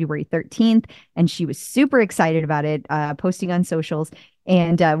on February 13th, and she was super excited about it, posting on socials.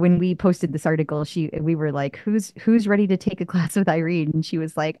 And when we posted this article, we were like, "Who's ready to take a class with Irene?" And she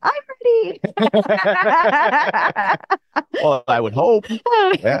was like, "I'm ready." Well, I would hope.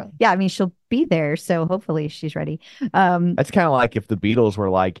 Yeah. Yeah. I mean, she'll be there, so hopefully she's ready. That's kind of like if the Beatles were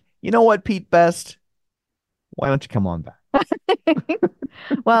like, you know what, Pete Best, why don't you come on back?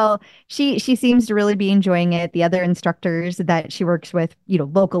 Well, she seems to really be enjoying it. The other instructors that she works with,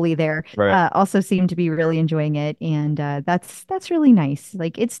 locally there, Right. also seem to be really enjoying it, and that's really nice.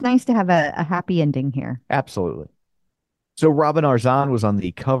 Like, it's nice to have a happy ending here. Absolutely. So Robin Arzon was on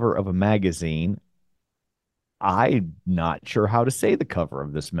the cover of a magazine. I'm not sure how to say the cover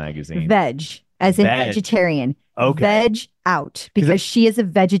of this magazine. Veg, as in Veg. vegetarian. Okay. Veg out, because she is a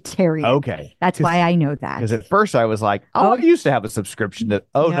vegetarian. Okay. That's why I know that. Because at first I was like, I used to have a subscription to.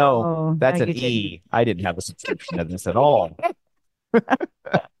 Oh, no, that's no, an you didn't. E. I didn't have a subscription to this at all.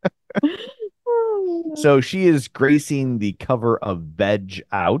 So she is gracing the cover of Veg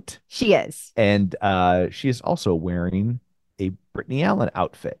Out, She is. and she is also wearing a Brittany Allen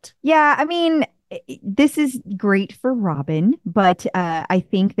outfit. Yeah, I mean, this is great for Robin, but I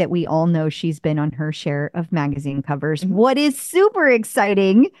think that we all know she's been on her share of magazine covers. What is super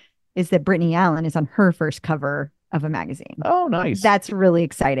exciting is that Brittany Allen is on her first cover of a magazine. Oh, nice. That's really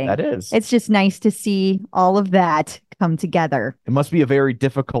exciting. That is. It's just nice to see all of that come together. It must be a very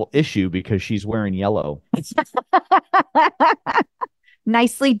difficult issue because she's wearing yellow.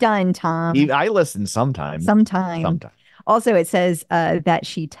 Nicely done, Tom. I listen sometimes. Sometimes. Also, it says that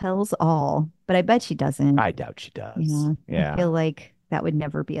she tells all, but I bet she doesn't. I doubt she does. I feel like that would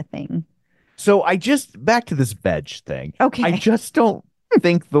never be a thing. So back to this veg thing. Okay. I just don't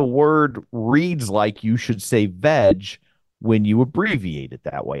think the word reads like you should say veg when you abbreviate it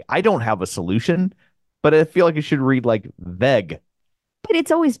that way. I don't have a solution, but I feel like it should read like veg. But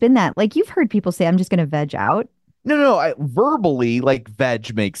it's always been that. Like, you've heard people say, I'm just going to veg out. No. Verbally, like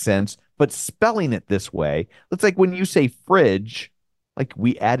veg makes sense, but spelling it this way, it's like when you say fridge, like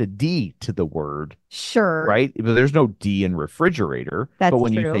we add a D to the word. Sure. Right? But there's no D in refrigerator. That's but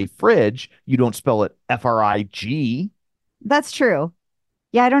when true. you say fridge, you don't spell it F-R-I-G. That's true.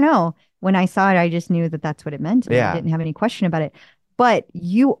 Yeah, I don't know. When I saw it, I just knew that that's what it meant. And Yeah. I didn't have any question about it. But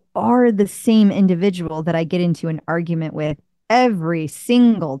you are the same individual that I get into an argument with every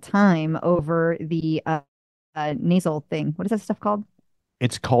single time over the nasal thing. What is that stuff called?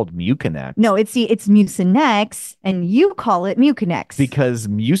 It's called Mucinex. No, it's Mucinex, and you call it Mucinex. Because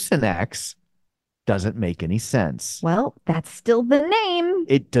Mucinex doesn't make any sense. Well, that's still the name.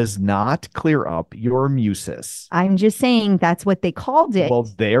 It does not clear up your mucus. I'm just saying that's what they called it. Well,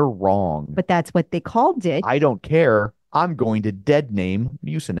 they're wrong. But that's what they called it. I don't care. I'm going to dead name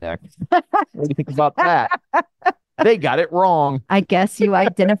Mucinex. What do you think about that? They got it wrong. I guess you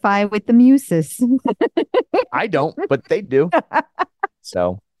identify with the mucus. I don't, but they do.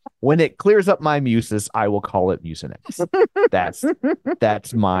 So when it clears up my mucus, I will call it Mucinex.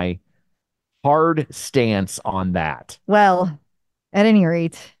 That's my hard stance on that. Well, at any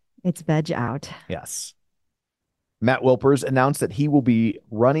rate, it's veg out. Yes. Matt Wilpers announced that he will be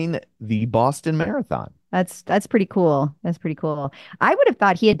running the Boston Marathon. That's pretty cool. That's pretty cool. I would have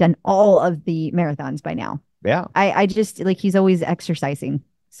thought he had done all of the marathons by now. Yeah. I just, like, he's always exercising.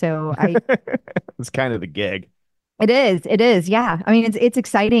 So It's kind of the gig. It is. It is. Yeah. I mean, it's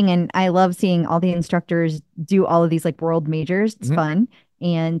exciting, and I love seeing all the instructors do all of these like world majors. It's fun,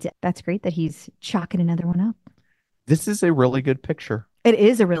 and that's great that he's chalking another one up. This is a really good picture. It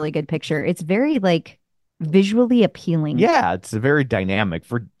is a really good picture. It's very like visually appealing. Yeah, it's a very dynamic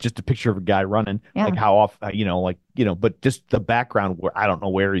for just a picture of a guy running. Yeah. Like how off, but just the background where I don't know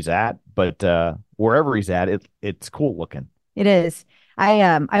where he's at, but wherever he's at, it's cool looking. It is.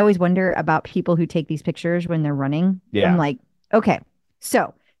 I always wonder about people who take these pictures when they're running. Yeah. I'm like, okay,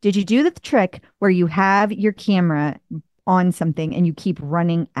 so did you do the trick where you have your camera on something and you keep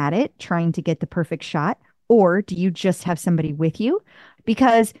running at it, trying to get the perfect shot? Or do you just have somebody with you?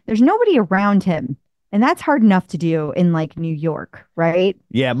 Because there's nobody around him. And that's hard enough to do in like New York, right?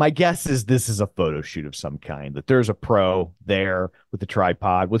 Yeah, my guess is this is a photo shoot of some kind, that there's a pro there with a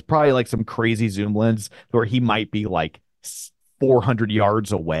tripod with probably like some crazy zoom lens where he might be like 400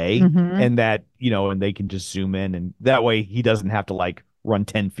 yards away and that, and they can just zoom in, and that way he doesn't have to like run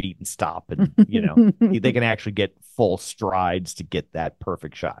 10 feet and stop. And, they can actually get full strides to get that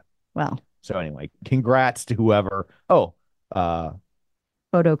perfect shot. Well, so anyway, congrats to whoever. Photo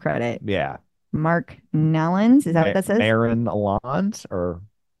credit. Yeah. Mark Nellens. Is that what that says? Marin Alons or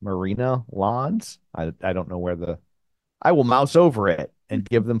Marina Lons. I don't know where I will mouse over it and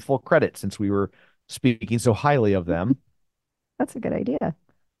give them full credit since we were speaking so highly of them. That's a good idea.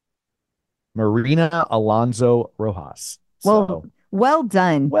 Marina Alonso Rojas. Well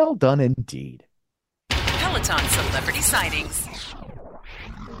done. Well done indeed. Peloton celebrity sightings.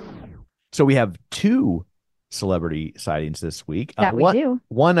 So we have 2 celebrity sightings this week. We do.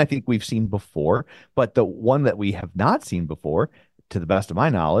 One I think we've seen before, but the one that we have not seen before, to the best of my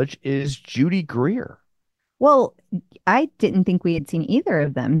knowledge, is Judy Greer. Well, I didn't think we had seen either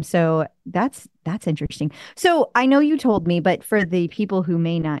of them. So that's interesting. So I know you told me, but for the people who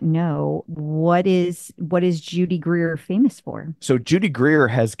may not know, what is Judy Greer famous for? So Judy Greer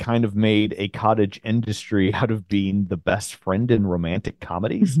has kind of made a cottage industry out of being the best friend in romantic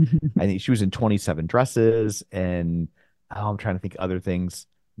comedies. I think she was in 27 Dresses and I'm trying to think other things.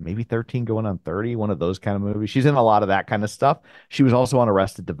 Maybe 13 going on 30, one of those kind of movies. She's in a lot of that kind of stuff. She was also on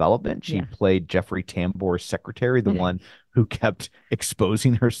Arrested Development. She played Jeffrey Tambor's secretary, the one who kept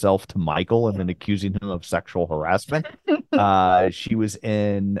exposing herself to Michael and then accusing him of sexual harassment. She was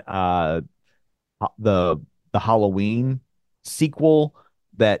in the Halloween sequel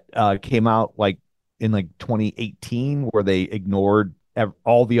that came out like in like 2018, where they ignored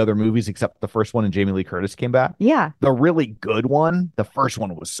all the other movies except the first one, and Jamie Lee Curtis came back. Yeah. The really good one, the first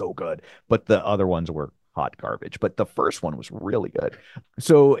one was so good, but the other ones were hot garbage. But the first one was really good.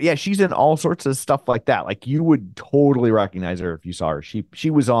 So yeah, she's in all sorts of stuff like that. Like you would totally recognize her if you saw her. She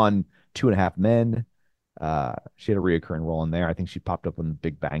was on 2.5 Men. She had a reoccurring role in there. I think she popped up on The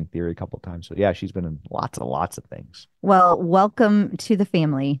Big Bang Theory a couple of times. So yeah, she's been in lots and lots of things. Well, welcome to the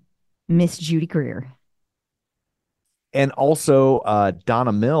family, Miss Judy Greer. And also,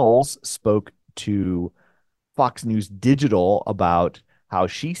 Donna Mills spoke to Fox News Digital about how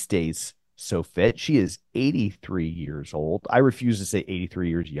she stays so fit. She is 83 years old. I refuse to say 83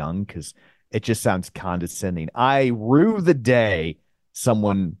 years young because it just sounds condescending. I rue the day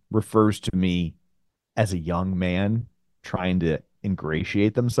someone refers to me as a young man trying to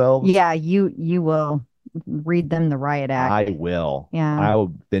ingratiate themselves. Yeah, you will read them the riot act. I will. Yeah. I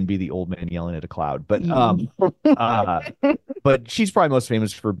will then be the old man yelling at a cloud. But but she's probably most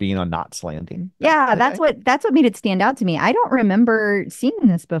famous for being on Not Slanting. Yeah, that's what made it stand out to me. I don't remember seeing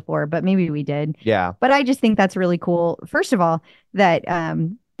this before, but maybe we did. Yeah. But I just think that's really cool. First of all, that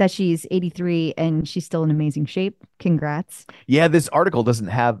she's 83 and she's still in amazing shape. Congrats. Yeah, this article doesn't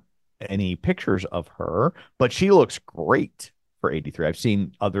have any pictures of her, but she looks great for 83. I've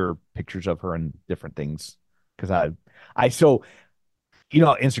seen other pictures of her and different things because Instagram,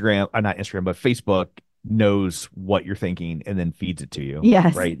 not Instagram, but Facebook knows what you're thinking and then feeds it to you.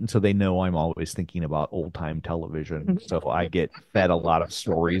 Yes. Right. And so they know I'm always thinking about old time television. So I get fed a lot of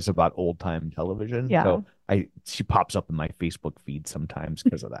stories about old time television. Yeah. So she pops up in my Facebook feed sometimes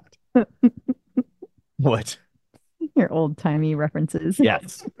because of that. What? Your old timey references.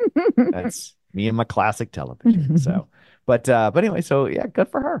 Yes. That's me and my classic television. So but anyway, so yeah, good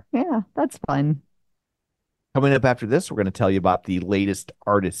for her. Yeah, that's fun. Coming up after this, we're going to tell you about the latest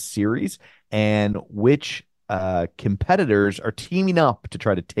artist series and which competitors are teaming up to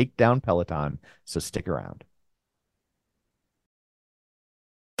try to take down Peloton. So stick around.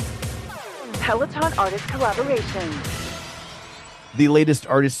 Peloton artist collaboration. The latest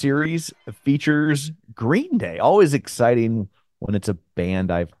artist series features Green Day. Always exciting when it's a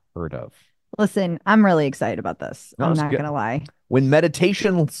band I've heard of. Listen, I'm really excited about this. No, I'm it's not good. going to lie. When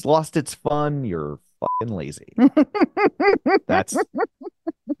meditation's lost its fun, your fucking lazy. That's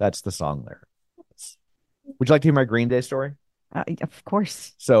the song there. Would you like to hear my Green Day story? Of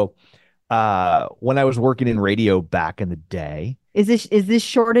course. So, when I was working in radio back in the day, is this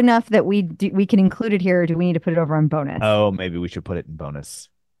short enough that we can include it here, or do we need to put it over on bonus? Oh, maybe we should put it in bonus.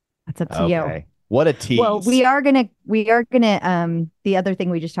 That's up to you. What a tease. Well, we are gonna the other thing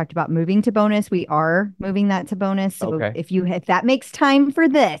we just talked about, moving to bonus. We are moving that to bonus. So if that makes time for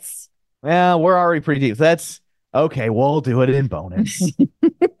this. Yeah, we're already pretty deep. That's okay. We'll do it in bonus.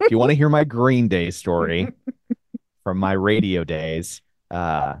 If you want to hear my Green Day story from my radio days,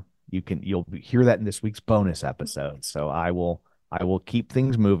 you'll hear that in this week's bonus episode. So I will keep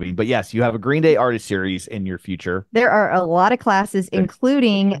things moving. But yes, you have a Green Day artist series in your future. There are a lot of classes,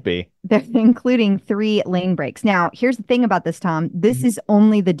 including 3 lane breaks. Now, here's the thing about this, Tom. This is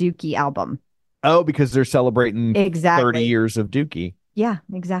only the Dookie album. Oh, because they're celebrating 30 years of Dookie. Yeah,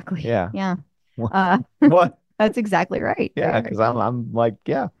 exactly. Yeah. What? That's exactly right. Yeah, because I'm like,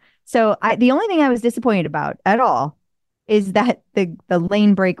 yeah. So the only thing I was disappointed about at all is that the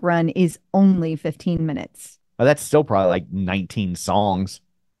lane break run is only 15 minutes. Oh, that's still probably like 19 songs.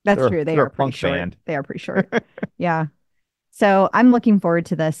 That's true. They are pretty short. Band. They are pretty short. Yeah. So I'm looking forward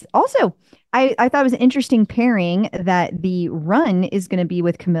to this. Also, I thought it was an interesting pairing that the run is going to be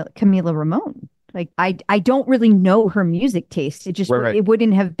with Camila Ramon. Like, I don't really know her music taste. It just It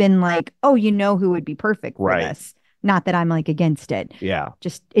wouldn't have been like, oh, who would be perfect for this. Not that I'm like against it. Yeah.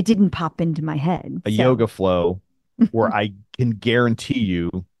 Just it didn't pop into my head. A yoga flow where I can guarantee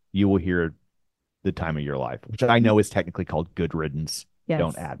you will hear the time of your life, which I know is technically called Good Riddance. Yes.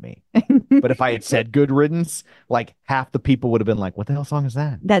 Don't add me. But if I had said Good Riddance, like half the people would have been like, what the hell song is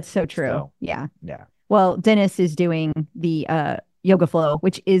that? That's so true. So, yeah. Well, Dennis is doing the yoga flow,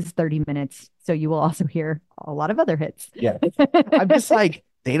 which is 30 minutes. So you will also hear a lot of other hits. Yeah. I'm just like,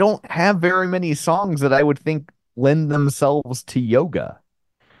 they don't have very many songs that I would think lend themselves to yoga.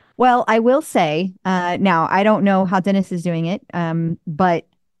 Well, I will say, now I don't know how Dennis is doing it, but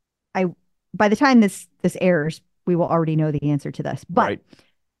by the time this airs, we will already know the answer to this. But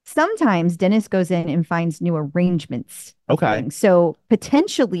sometimes Dennis goes in and finds new arrangements. Okay. So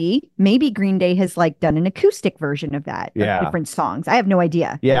potentially, maybe Green Day has done an acoustic version of that. Yeah. Of different songs. I have no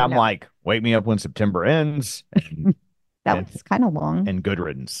idea. Yeah, I'm like, Wake Me Up When September Ends. That was kind of long. And Good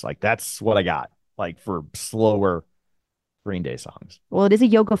Riddance. Like, that's what I got. Like, for slower Green Day songs. Well, it is a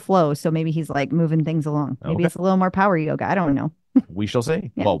yoga flow, so maybe he's moving things along. Maybe it's a little more power yoga. I don't know. We shall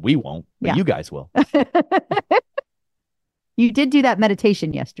see. Yeah. Well, we won't, but you guys will. You did do that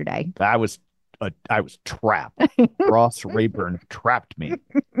meditation yesterday. I was trapped. Ross Rayburn trapped me.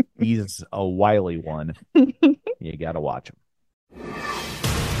 He's a wily one. You got to watch him.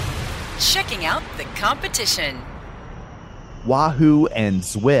 Checking out the competition. Wahoo and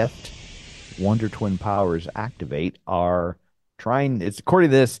Zwift, Wonder Twin Powers Activate, are trying, it's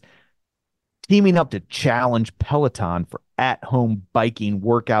according to this, teaming up to challenge Peloton for at-home biking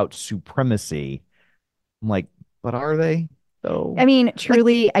workout supremacy. I'm like, but are they? So, I mean,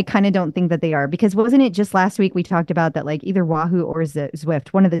 truly, I kind of don't think that they are, because wasn't it just last week we talked about that, either Wahoo or Zwift,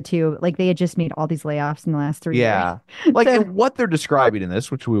 one of the two, they had just made all these layoffs in the last 3 years. Yeah. And what they're describing in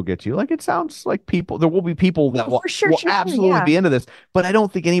this, which we'll get to, it sounds like there will be people that will absolutely be into this, but I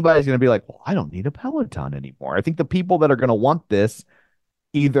don't think anybody's going to be like, well, I don't need a Peloton anymore. I think the people that are going to want this,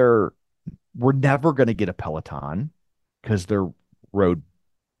 either we're never going to get a Peloton because they're road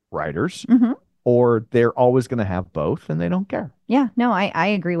riders, or they're always going to have both and they don't care. Yeah, no, I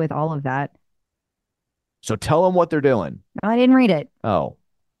agree with all of that. So tell them what they're doing. No, I didn't read it. Oh,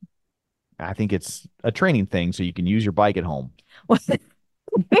 I think it's a training thing so you can use your bike at home.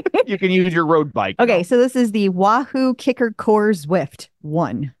 You can use your road bike. Okay, so this is the Wahoo Kicker Core Zwift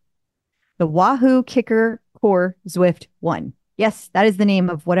 1. The Wahoo Kicker Core Zwift 1. Yes, that is the name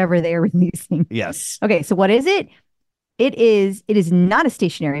of whatever they are releasing. Yes. Okay, so what is it? It is not a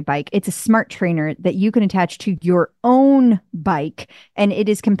stationary bike. It's a smart trainer that you can attach to your own bike, and it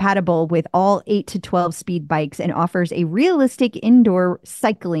is compatible with all 8 to 12 speed bikes and offers a realistic indoor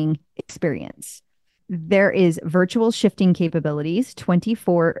cycling experience. There is virtual shifting capabilities,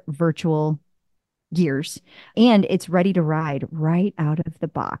 24 virtual gears, and it's ready to ride right out of the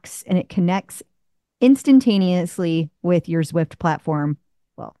box, and it connects instantaneously with your Zwift platform.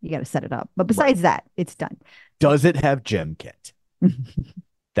 Well, you got to set it up, but besides that, it's done. Does it have GymKit?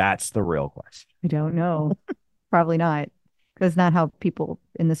 That's the real question. I don't know. Probably not, because not how people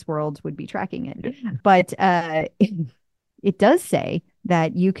in this world would be tracking it. But it does say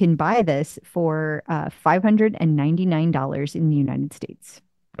that you can buy this for $599 in the United States.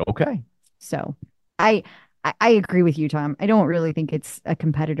 Okay. So I agree with you, Tom. I don't really think it's a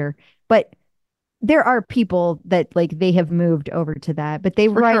competitor, but there are people that like they have moved over to that, but they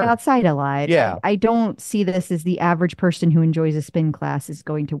ride sure. outside a lot. Yeah. I don't see this as the average person who enjoys a spin class is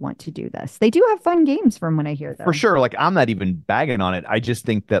going to want to do this. They do have fun games from what I hear, though. For sure. Like, I'm not even bagging on it. I just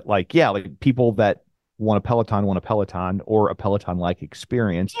think that, like, yeah, like people that want a Peloton or a Peloton-like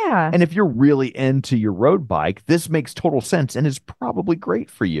experience. Yeah. And if you're really into your road bike, this makes total sense and is probably great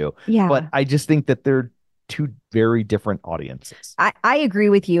for you. Yeah. But I just think that they're two very different audiences. I agree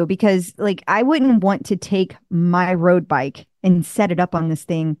with you because like I wouldn't want to take my road bike and set it up on this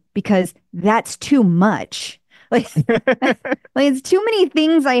thing because that's too much. Like, like it's too many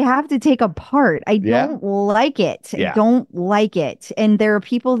things I have to take apart. I don't like it. I don't like it. And there are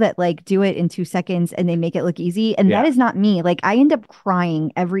people that like do it in 2 seconds and they make it look easy. And that is not me. Like I end up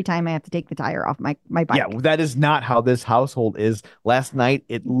crying every time I have to take the tire off my bike. Yeah, that is not how this household is. Last night,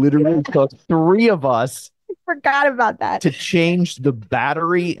 it literally took 3 of us forgot about that to change the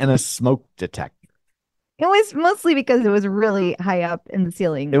battery and a smoke detector. It was mostly because it was really high up in the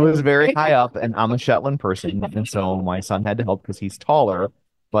ceiling. It was very high up, and I'm a Shetland person, and so my son had to help because he's taller,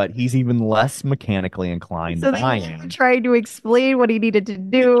 but he's even less mechanically inclined than I am. Trying to explain what he needed to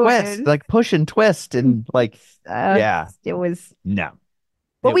do. Twist, like push and twist, and like, it was no.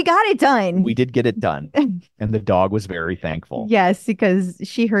 But we got it done. We did get it done, and the dog was very thankful. Yes, because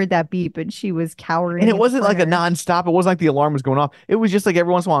she heard that beep and she was cowering. And it wasn't like a nonstop. It wasn't like the alarm was going off. It was just like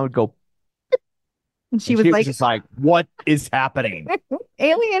every once in a while it would go. And she was like, just like, what is happening?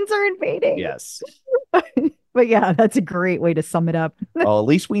 Aliens are invading. Yes. But yeah, that's a great way to sum it up. Well, at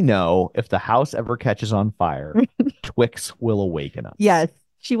least we know if the house ever catches on fire, Twix will awaken us. Yes.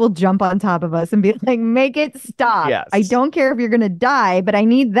 She will jump on top of us and be like, make it stop. Yes. I don't care if you're going to die, but I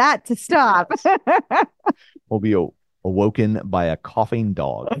need that to stop. We'll be awoken by a coughing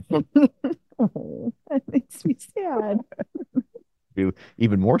dog. Oh, that makes me sad. Be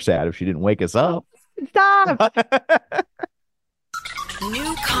even more sad if she didn't wake us up. Stop.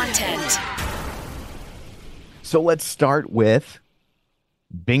 New content. So let's start with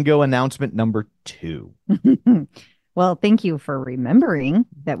bingo announcement number 2. Well, thank you for remembering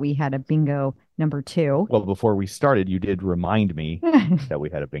that we had a bingo number 2. Well, before we started, you did remind me that we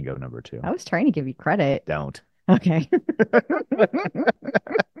had a bingo number 2. I was trying to give you credit. Don't. Okay.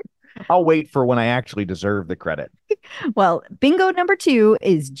 I'll wait for when I actually deserve the credit. Well, bingo number 2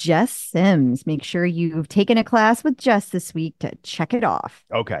 is Jess Sims. Make sure you've taken a class with Jess this week to check it off.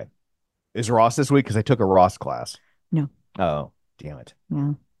 Okay. Is Ross this week? Because I took a Ross class. No. Oh, damn it.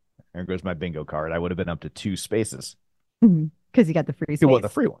 Yeah. There goes my bingo card. I would have been up to 2 spaces. Because you got the free space. Well, the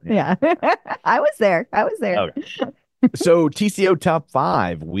free one. Yeah. I was there. Okay. So TCO Top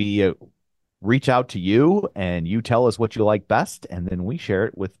 5, we reach out to you and you tell us what you like best, and then we share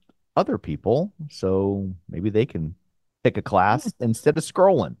it with other people so maybe they can pick a class instead of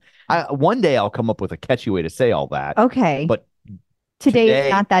scrolling. One day I'll come up with a catchy way to say all that. Okay. But today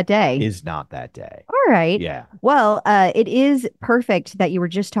is not that day. Is not that day. All right. Yeah. Well, it is perfect that you were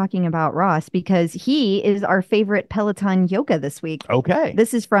just talking about Ross because he is our favorite Peloton yoga this week. Okay.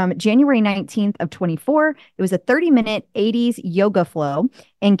 This is from January 19th of 24. It was a 30-minute 80s yoga flow.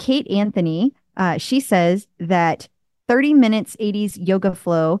 And Kate Anthony, she says that 30 minutes 80s yoga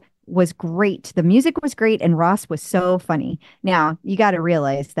flow was great. The music was great and Ross was so funny. Now, you got to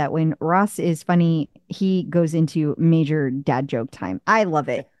realize that when Ross is funny, he goes into major dad joke time. I love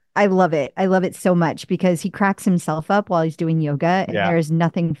it. I love it. I love it so much because he cracks himself up while he's doing yoga. And there's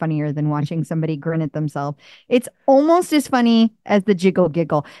nothing funnier than watching somebody grin at themselves. It's almost as funny as the jiggle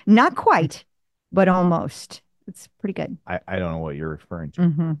giggle. Not quite, but almost. It's pretty good. I don't know what you're referring to.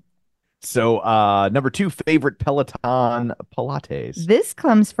 Mm-hmm. So number 2, favorite Peloton Pilates. This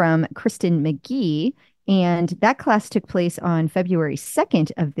comes from Kristen McGee, and that class took place on February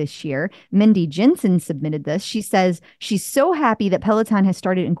 2nd of this year. Mindy Jensen submitted this. She says she's so happy that Peloton has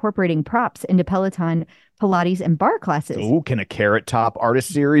started incorporating props into Peloton Pilates and bar classes. Oh, can a Carrot Top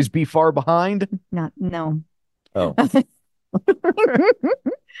artist series be far behind? No. Oh.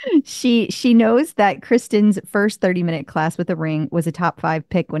 She knows that Kristen's first 30-minute class with a ring was a top 5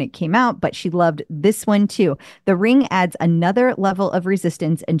 pick when it came out, but she loved this one too. The ring adds another level of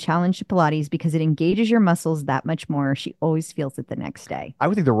resistance and challenge to Pilates because it engages your muscles that much more. She always feels it the next day. I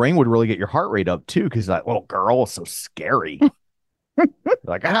would think the ring would really get your heart rate up too, because that little girl is so scary.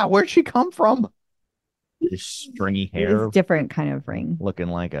 Like, where'd she come from? This stringy hair. Different kind of ring. Looking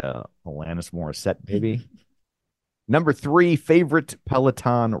like a Alanis Morissette baby. Number 3, favorite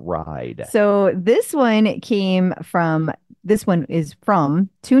Peloton ride. So this one is from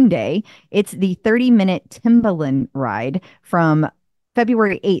Tunde. It's the 30-minute Timbaland ride from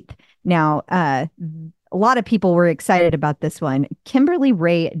February 8th. Now, A lot of people were excited about this one. Kimberly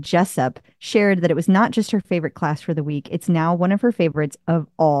Ray Jessup shared that it was not just her favorite class for the week. It's now one of her favorites of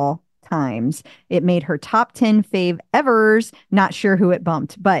all times. It made her top 10 fave evers. Not sure who it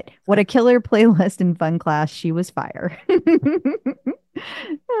bumped, but what a killer playlist and fun class. She was fire.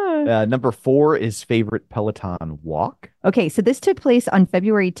 Number 4 is favorite Peloton walk. Okay, so this took place on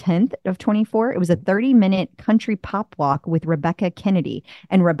February 10th of 24. It was a 30-minute country pop walk with Rebecca Kennedy.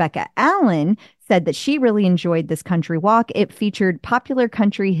 And Rebecca Allen said that she really enjoyed this country walk. It featured popular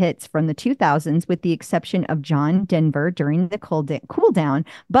country hits from the 2000s, with the exception of John Denver during the cool down.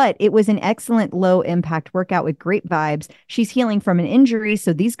 But it was an excellent low-impact workout with great vibes. She's healing from an injury,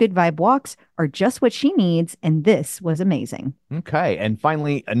 so these good vibe walks are just what she needs, and this was amazing. Okay, and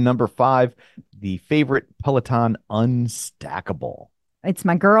finally, number 5, the favorite Peloton unstackable. It's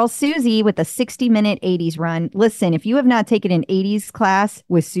my girl Susie with a 60-minute 80s run. Listen, if you have not taken an 80s class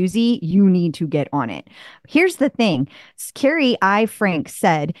with Susie, you need to get on it. Here's the thing. Carrie I. Frank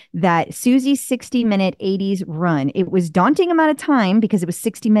said that Susie's 60-minute 80s run, it was daunting amount of time because it was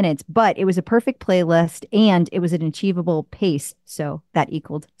 60 minutes, but it was a perfect playlist and it was an achievable pace. So that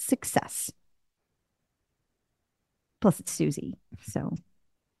equaled success. Plus it's Susie. So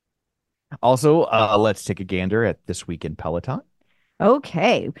also, let's take a gander at This Week in Peloton.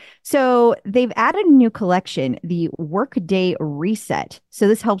 Okay, so they've added a new collection, the Workday Reset. So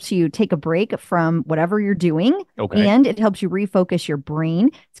this helps you take a break from whatever you're doing, and it helps you refocus your brain.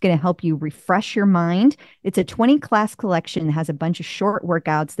 It's going to help you refresh your mind. It's a 20-class collection that has a bunch of short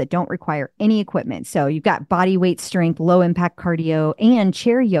workouts that don't require any equipment. So you've got body weight strength, low-impact cardio, and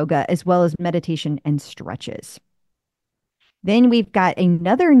chair yoga, as well as meditation and stretches. Then we've got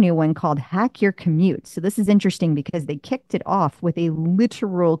another new one called Hack Your Commute. So this is interesting because they kicked it off with a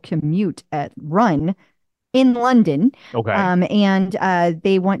literal commute run in London. Okay. And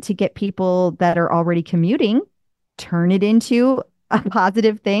they want to get people that are already commuting, turn it into a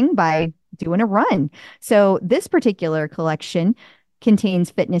positive thing by doing a run. So this particular collection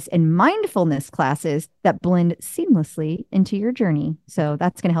contains fitness and mindfulness classes that blend seamlessly into your journey. So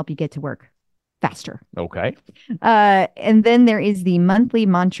that's going to help you get to work faster. Okay. And then there is the monthly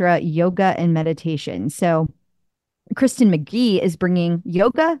mantra yoga and meditation. So Kristen McGee is bringing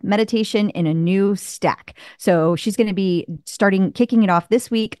yoga, meditation in a new stack. So she's going to be kicking it off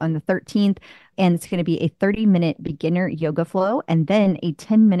this week on the 13th. And it's going to be a 30-minute beginner yoga flow and then a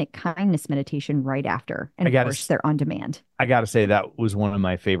 10-minute kindness meditation right after. And of course, they're on demand. I got to say, that was one of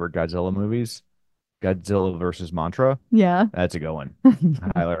my favorite Godzilla movies. Godzilla versus Mantra. Yeah. That's a good one. I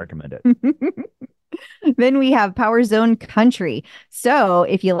highly recommend it. Then we have Power Zone Country. So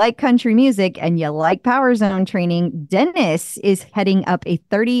if you like country music and you like Power Zone training, Dennis is heading up a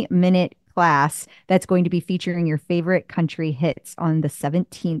 30-minute class that's going to be featuring your favorite country hits on the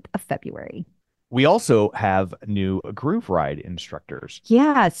 17th of February. We also have new Groove Ride instructors.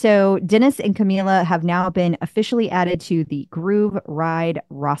 Yeah, so Dennis and Camila have now been officially added to the Groove Ride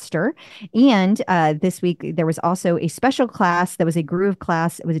roster. And this week, there was also a special class that was a Groove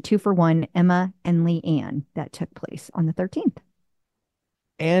class. It was a 2-for-1, Emma and Leanne, that took place on the 13th.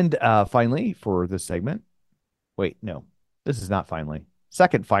 And finally, for this segment, wait, no, this is not finally.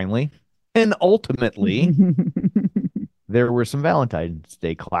 Second, finally, and ultimately... there were some Valentine's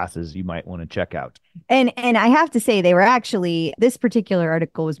Day classes you might want to check out. And I have to say, they were actually, this particular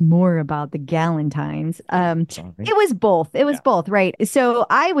article was more about the Galentines. It was both. It was both, right? So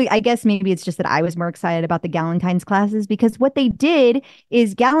I guess maybe it's just that I was more excited about the Galentine's classes because what they did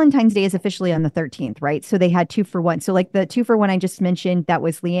is Galentine's Day is officially on the 13th, right? So they had 2-for-1. So like the 2-for-1 I just mentioned, that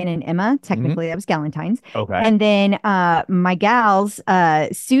was Leanne and Emma. Technically, that was Galentine's. Okay. And then my gals,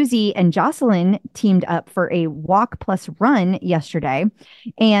 Susie and Joscelyn, teamed up for a walk plus run yesterday.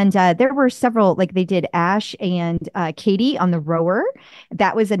 And there were several, like they did Ash and Katie on the rower.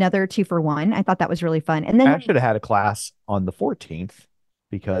 That was another 2-for-1. I thought that was really fun. And then I should have had a class on the 14th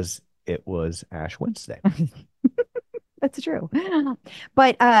because it was Ash Wednesday. That's true.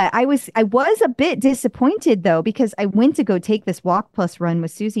 But I was a bit disappointed though, because I went to go take this walk plus run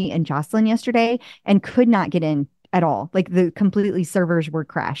with Susie and Joscelyn yesterday and could not get in at all. Like the completely servers were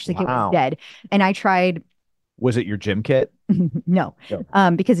crashed. Like It was dead. And I tried. Was it your GymKit? No,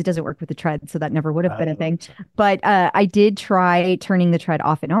 because it doesn't work with the tread. So that never would have been a thing. But I did try turning the tread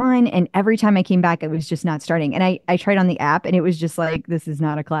off and on. And every time I came back, it was just not starting. And I tried on the app and it was just like, this is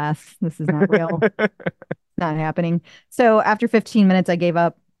not a class. This is not real. Not happening. So after 15 minutes, I gave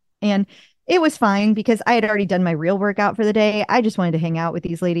up. And it was fine because I had already done my real workout for the day. I just wanted to hang out with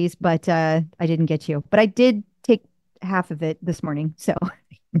these ladies, but I didn't get to. But I did take half of it this morning. So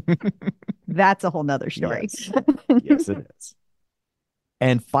that's a whole nother story. Yes. Yes, it is.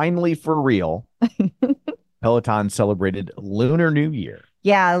 And finally, for real, Peloton celebrated Lunar New Year.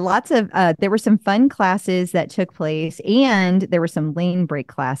 Yeah, lots of there were some fun classes that took place, and there were some lane break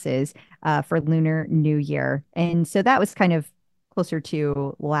classes for Lunar New Year. And so that was kind of closer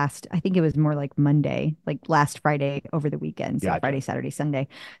to I think it was more like Monday, like last Friday over the weekend. So Gotcha. Friday, Saturday, Sunday.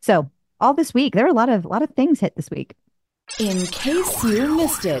 So all this week, there were a lot of things hit this week. In case you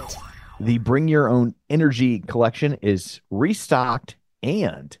missed it. The Bring Your Own Energy collection is restocked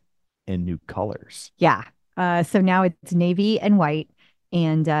and in new colors. Yeah. So now it's navy and white.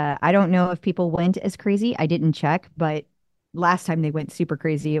 And I don't know if people went as crazy. I didn't check, but last time they went super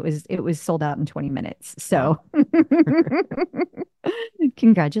crazy, it was sold out in 20 minutes. So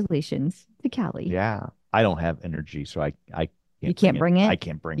congratulations to Callie. Yeah. I don't have energy, so I can't. You can't bring it? I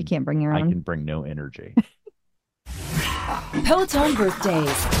can't bring. You can't bring your own? I can bring no energy. Peloton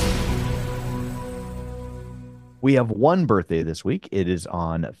birthdays. We have one birthday this week. It is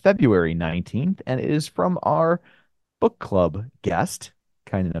on February 19th, and it is from our book club guest,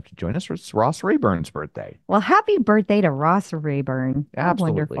 kind enough to join us. It's Ross Rayburn's birthday. Well, happy birthday to Ross Rayburn.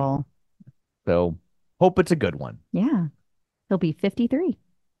 Absolutely. Wonderful. So hope it's a good one. Yeah. He'll be 53.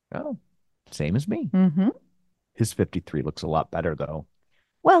 Oh, same as me. Mm-hmm. His 53 looks a lot better, though.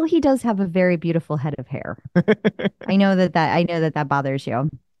 Well, he does have a very beautiful head of hair. I know that bothers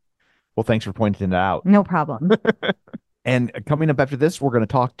you. Well, thanks for pointing it out. No problem. And coming up after this, we're going to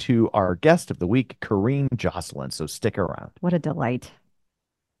talk to our guest of the week, Careen Joscelyn. So stick around. What a delight.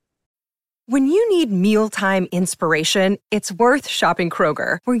 When you need mealtime inspiration, it's worth shopping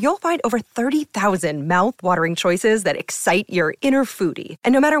Kroger, where you'll find over 30,000 mouth-watering choices that excite your inner foodie.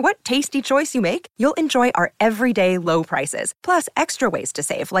 And no matter what tasty choice you make, you'll enjoy our everyday low prices, plus extra ways to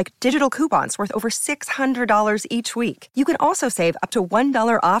save, like digital coupons worth over $600 each week. You can also save up to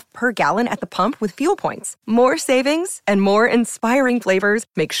 $1 off per gallon at the pump with fuel points. More savings and more inspiring flavors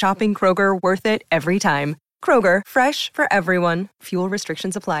make shopping Kroger worth it every time. Kroger, fresh for everyone. Fuel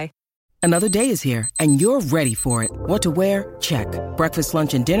restrictions apply. Another day is here, and you're ready for it. What to wear? Check. Breakfast,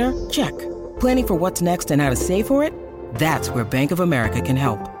 lunch, and dinner? Check. Planning for what's next and how to save for it? That's where Bank of America can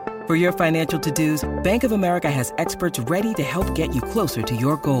help. For your financial to-dos, Bank of America has experts ready to help get you closer to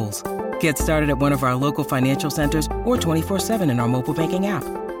your goals. Get started at one of our local financial centers or 24/7 in our mobile banking app.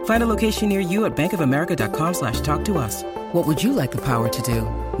 Find a location near you at bankofamerica.com/talktous. What would you like the power to do?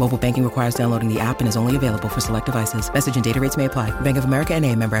 Mobile banking requires downloading the app and is only available for select devices. Message and data rates may apply. Bank of America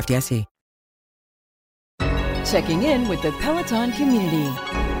NA, member FDIC. Checking in with the Peloton community.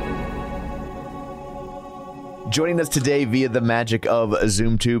 Joining us today via the magic of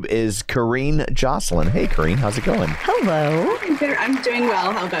ZoomTube is Careen Joscelyn. Hey, Careen, how's it going? Hello. I'm doing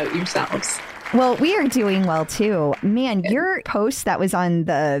well. How about yourselves? Well, we are doing well, too. Man, your post that was on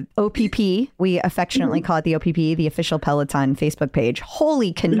the OPP, we affectionately call it the OPP, the official Peloton Facebook page.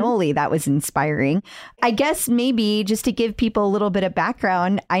 Holy cannoli, that was inspiring. I guess maybe just to give people a little bit of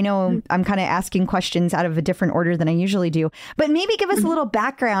background, I know I'm kind of asking questions out of a different order than I usually do, but maybe give us a little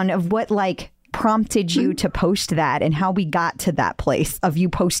background of what prompted you to post that and how we got to that place of you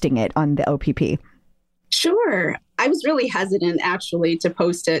posting it on the OPP. Sure. I was really hesitant actually to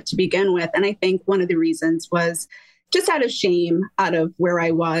post it to begin with. And I think one of the reasons was just out of shame, out of where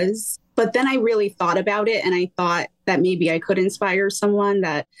I was. But then I really thought about it and I thought that maybe I could inspire someone,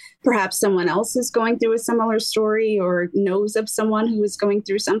 that perhaps someone else is going through a similar story or knows of someone who is going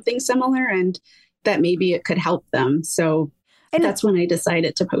through something similar and that maybe it could help them. So that's when I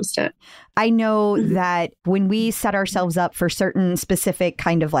decided to post it. I know that when we set ourselves up for certain specific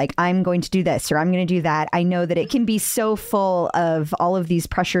kind of I'm going to do this or I'm going to do that, I know that it can be so full of all of these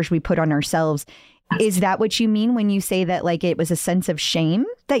pressures we put on ourselves. Is that what you mean when you say that it was a sense of shame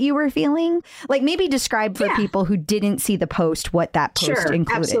that you were feeling? Maybe describe for people who didn't see the post what that post included.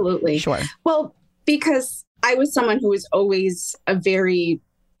 Absolutely. Sure. Well, because I was someone who was always a very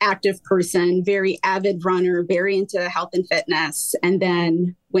active person, very avid runner, very into health and fitness. And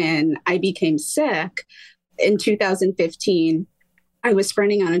then when I became sick in 2015, I was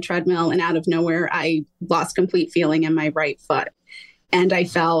sprinting on a treadmill and out of nowhere, I lost complete feeling in my right foot. And I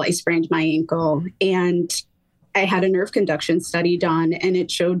fell, I sprained my ankle, and I had a nerve conduction study done, and it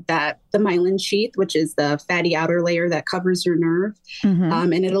showed that the myelin sheath, which is the fatty outer layer that covers your nerve,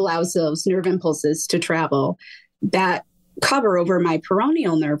 and it allows those nerve impulses to travel, that cover over my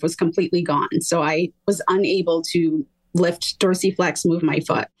peroneal nerve was completely gone. So I was unable to lift dorsiflex, move my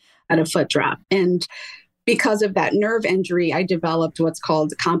foot at a foot drop. And because of that nerve injury, I developed what's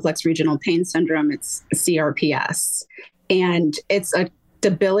called complex regional pain syndrome. It's CRPS. And it's a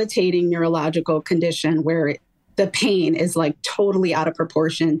debilitating neurological condition where the pain is totally out of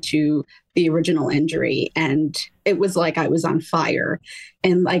proportion to the original injury. And it was like I was on fire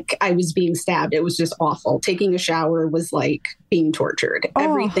and like I was being stabbed. It was just awful. Taking a shower was like being tortured.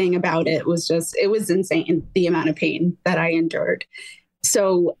 Everything about it was it was insane, the amount of pain that I endured.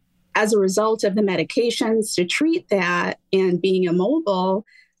 So as a result of the medications to treat that and being immobile,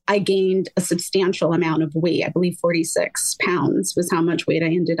 I gained a substantial amount of weight. I believe 46 pounds was how much weight I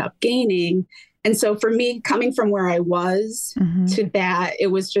ended up gaining. And so for me, coming from where I was to that, it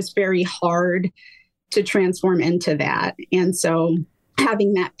was just very hard to transform into that. And so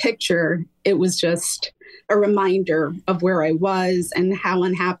having that picture, it was just a reminder of where I was and how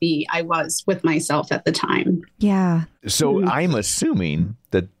unhappy I was with myself at the time. Yeah. So I'm assuming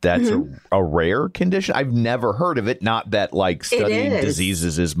that that's a rare condition. I've never heard of it. Not that like studying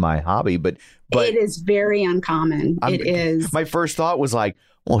diseases is my hobby, but it is very uncommon. It is. My first thought was like,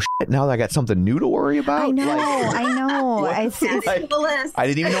 well, shit, now that I got something new to worry about. I know. Add it to the list. I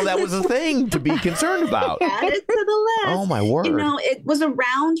didn't even know that was a thing to be concerned about. Add it to the list. Oh, my word. You know, it was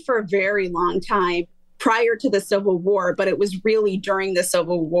around for a very long time prior to the Civil War, but it was really during the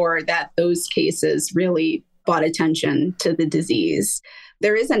Civil War that those cases really brought attention to the disease.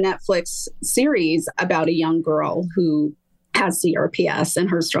 There is a Netflix series about a young girl who has CRPS and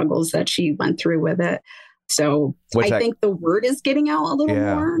her struggles that she went through with it. So I think the word is getting out a little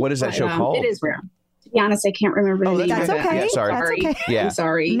more. What is that show called? It is rare. To be honest, I can't remember the name that's of it. okay. Yeah, sorry. That's okay. Yeah. I'm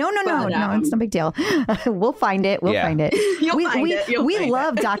sorry. No, it's no big deal. We'll find it. We'll find it. We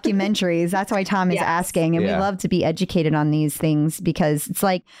love documentaries. That's why Tom is asking. And we love to be educated on these things because it's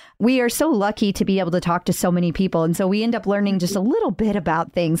like we are so lucky to be able to talk to so many people. And so we end up learning just a little bit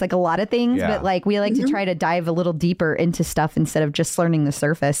about things, like a lot of things. But like we like to try to dive a little deeper into stuff instead of just learning the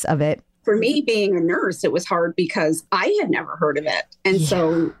surface of it. For me, being a nurse, it was hard because I had never heard of it. And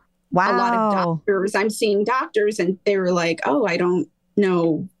so a lot of doctors, I'm seeing doctors and they were like, oh, I don't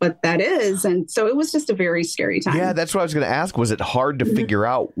know what that is. And so it was just a very scary time. Yeah, that's what I was going to ask. Was it hard to figure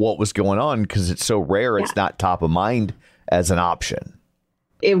out what was going on? Because it's so rare, it's not top of mind as an option.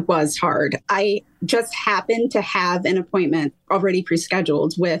 It was hard. I just happened to have an appointment already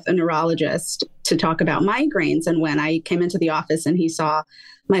pre-scheduled with a neurologist to talk about migraines. And when I came into the office and he saw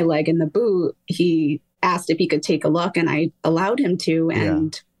my leg in the boot, he asked if he could take a look and I allowed him to.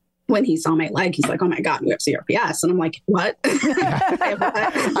 And when he saw my leg, he's like, oh my God, you have CRPS. And I'm like, what?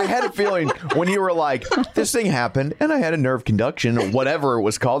 I had a feeling when you were like, this thing happened and I had a nerve conduction or whatever it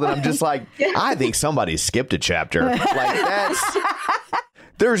was called. And I'm just like, I think somebody skipped a chapter. Like that's...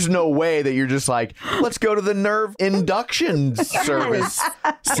 There's no way that you're just like, let's go to the nerve induction service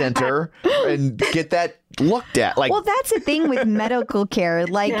center and get that looked at. Like, well, that's the thing with medical care.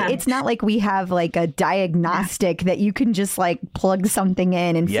 Like, it's not like we have like a diagnostic that you can just like plug something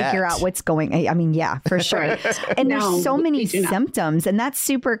in and figure out what's going. I mean, yeah, for sure. And there's so many symptoms, and that's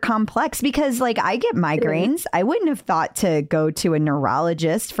super complex because like I get migraines. I wouldn't have thought to go to a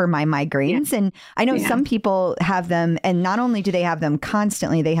neurologist for my migraines, and I know some people have them, and not only do they have them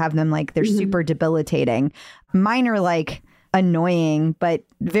constantly, they have them like they're super debilitating. Mine are like annoying, but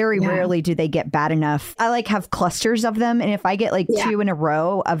very rarely do they get bad enough. I like have clusters of them. And if I get like 2 in a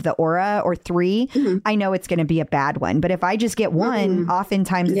row of the aura or 3, I know it's going to be a bad one. But if I just get one,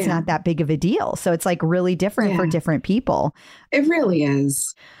 oftentimes it's not that big of a deal. So it's like really different for different people. It really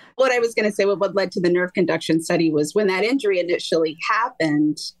is. What I was going to say, what led to the nerve conduction study was when that injury initially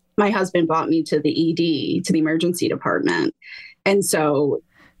happened, my husband brought me to the ED, to the emergency department. And so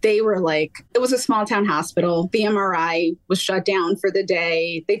they were like, it was a small town hospital. The MRI was shut down for the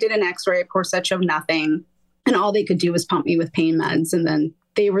day. They did an X-ray. Of course, that showed nothing. And all they could do was pump me with pain meds. And then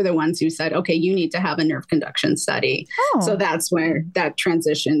they were the ones who said, okay, you need to have a nerve conduction study. So that's where that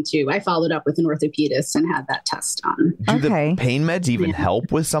transitioned to. I followed up with an orthopedist and had that test done. Do the pain meds even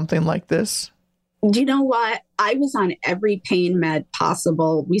help with something like this? Do you know what? I was on every pain med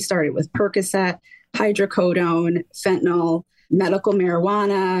possible. We started with Percocet, hydrocodone, fentanyl, medical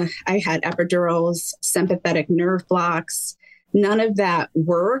marijuana. I had epidurals, sympathetic nerve blocks. None of that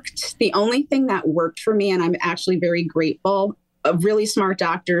worked. The only thing that worked for me, and I'm actually very grateful, a really smart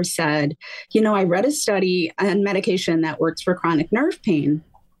doctor said, you know, I read a study on medication that works for chronic nerve pain,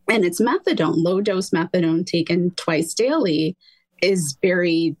 and it's methadone. Low dose methadone taken twice daily is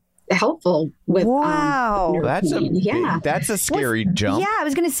very helpful with that's a scary jump. Yeah, I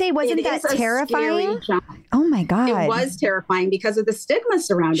was going to say, wasn't that terrifying? Oh my God. It was terrifying because of the stigma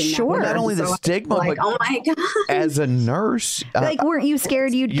surrounding that. Well, not only the stigma, like, but oh my God. As a nurse, like, weren't you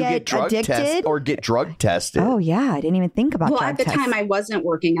scared you'd get addicted or get drug tested? Oh yeah, I didn't even think about that. Well, at the time I wasn't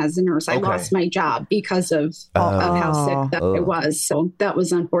working as a nurse. I lost my job because of how sick that I was. So that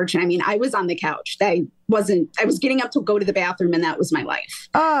was unfortunate. I mean, I was on the couch. I was getting up to go to the bathroom and that was my life.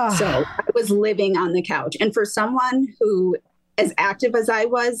 So I was living on the couch. And for someone who, as active as I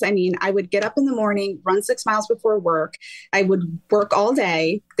was, I mean, I would get up in the morning, run 6 miles before work. I would work all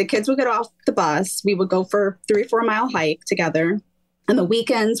day. The kids would get off the bus. We would go for a 3 or 4 mile hike together. On the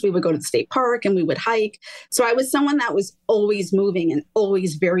weekends, we would go to the state park and we would hike. So I was someone that was always moving and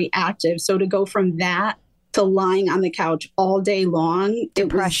always very active. So to go from that to lying on the couch all day long,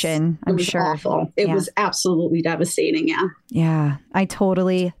 depression, it was awful. It was absolutely devastating. Yeah. Yeah, I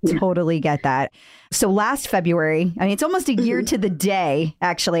totally get that. So last February, I mean, it's almost a year to the day,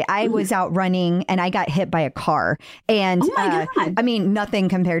 actually, I was out running and I got hit by a car. And I mean, nothing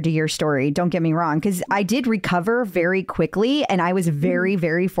compared to your story. Don't get me wrong, because I did recover very quickly and I was very,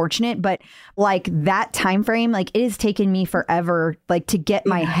 very fortunate. But like that time frame, like it has taken me forever, like to get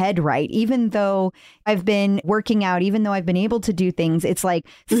my head right. Even though I've been working out, even though I've been able to do things, it's like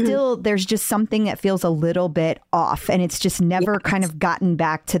still there's just something that feels a little bit off. And it's just never kind of gotten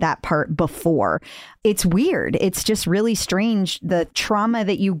back to that part before. It's weird. It's just really strange, the trauma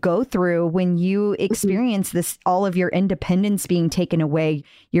that you go through when you experience this, all of your independence being taken away.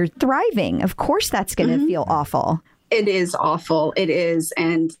 You're thriving. Of course, that's going to feel awful. It is awful. It is.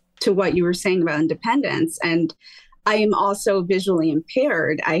 And to what you were saying about independence, and I am also visually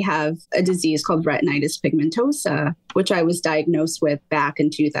impaired. I have a disease called retinitis pigmentosa, which I was diagnosed with back in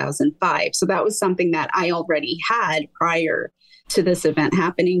 2005. So that was something that I already had prior to this event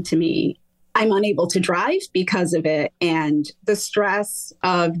happening to me. I'm unable to drive because of it. And the stress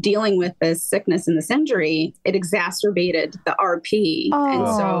of dealing with this sickness and this injury, it exacerbated the RP. And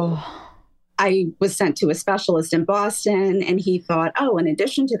so I was sent to a specialist in Boston and he thought, in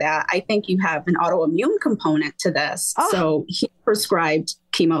addition to that, I think you have an autoimmune component to this. So he prescribed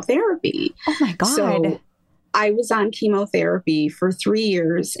chemotherapy. Oh my God. So I was on chemotherapy for 3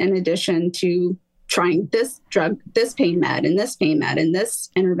 years in addition to trying this drug, this pain med, and this pain med, and this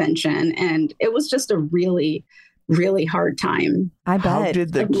intervention. And it was just a really, really hard time. I bet. How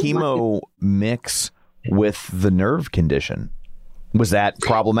did the chemo mix with the nerve condition? Was that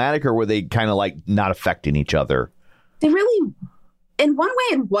problematic or were they kind of like not affecting each other? They really, in one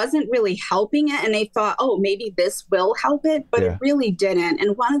way, it wasn't really helping it. And they thought, maybe this will help it, but it really didn't.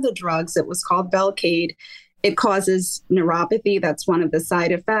 And one of the drugs, it was called Velcade, it causes neuropathy. That's one of the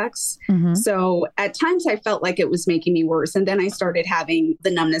side effects. So at times I felt like it was making me worse. And then I started having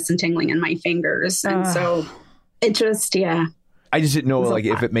the numbness and tingling in my fingers. And so it just, I just didn't know like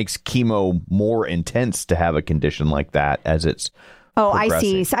if it makes chemo more intense to have a condition like that as it's I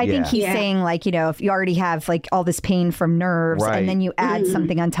see. So I think he's saying like, you know, if you already have like all this pain from nerves and then you add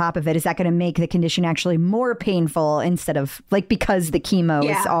something on top of it, is that going to make the condition actually more painful instead of like because the chemo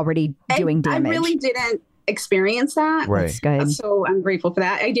is already doing damage? I really didn't experience that. Right. That's good. So I'm grateful for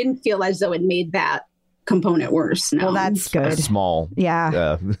that. I didn't feel as though it made that component worse. No. Well, that's good. A small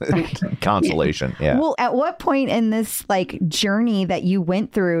consolation. Yeah. Well, at what point in this like journey that you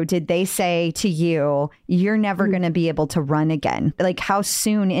went through did they say to you, you're never going to be able to run again? Like how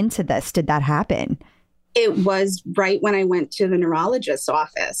soon into this did that happen? It was right when I went to the neurologist's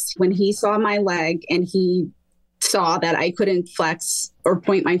office. When he saw my leg and he saw that I couldn't flex or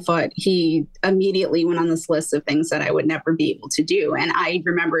point my foot, he immediately went on this list of things that I would never be able to do. And I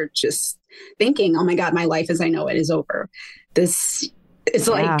remember just thinking, oh my God, my life as I know it is over. This is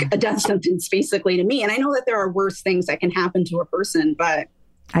like a death sentence basically to me. And I know that there are worse things that can happen to a person, but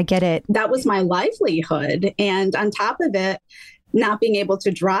I get it. That was my livelihood. And on top of it, not being able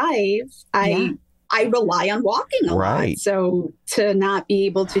to drive, I rely on walking a lot. So to not be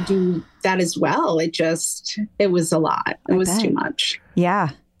able to do that as well, it was a lot. It was too much. Yeah.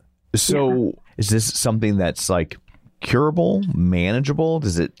 So is this something that's like curable, manageable?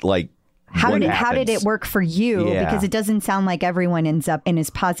 Does it like, how did it work for you? Because it doesn't sound like everyone ends up in as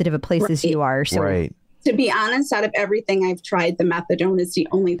positive a place as you are. So. To be honest, out of everything I've tried, the methadone is the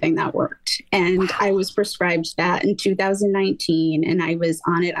only thing that worked. And I was prescribed that in 2019, and I was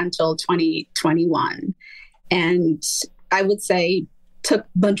on it until 2021. And I would say took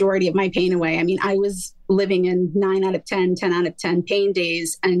majority of my pain away. I mean, I was living in 9 out of 10, 10 out of 10 pain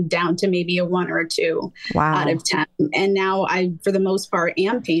days and down to maybe a 1 or a 2 out of 10. And now I, for the most part,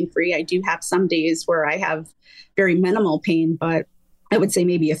 am pain-free. I do have some days where I have very minimal pain, but I would say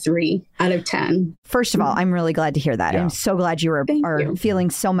maybe a 3 out of 10. First of all, I'm really glad to hear that. I'm so glad you are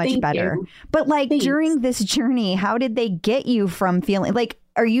feeling so much better. But like during this journey, how did they get you from feeling like,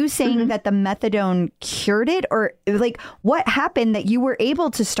 are you saying that the methadone cured it, or like what happened that you were able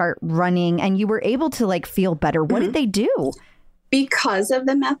to start running and you were able to like feel better? What did they do? Because of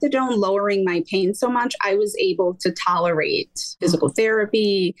the methadone lowering my pain so much, I was able to tolerate physical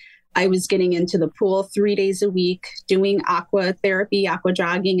therapy. I was getting into the pool 3 days a week, doing aqua therapy, aqua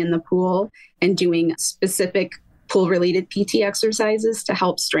jogging in the pool, and doing specific pool-related PT exercises to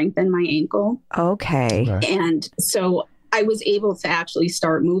help strengthen my ankle. Okay. And so I was able to actually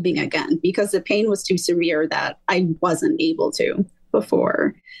start moving again because the pain was too severe that I wasn't able to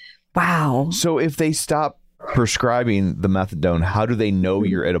before. Wow. So if they stop prescribing the methadone, how do they know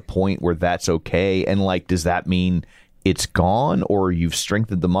you're at a point where that's okay? And like, does that mean it's gone, or you've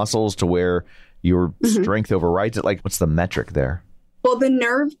strengthened the muscles to where your strength overrides it? Like, what's the metric there? Well, the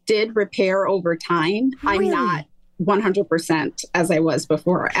nerve did repair over time. Really? I'm not 100% as I was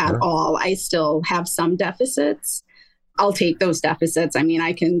before at all. I still have some deficits. I'll take those deficits. I mean,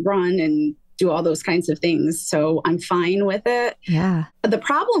 I can run and do all those kinds of things. So I'm fine with it. Yeah. The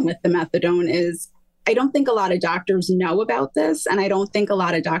problem with the methadone is I don't think a lot of doctors know about this, and I don't think a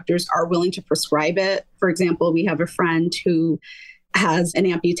lot of doctors are willing to prescribe it. For example, we have a friend who has an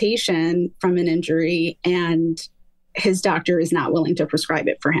amputation from an injury, and his doctor is not willing to prescribe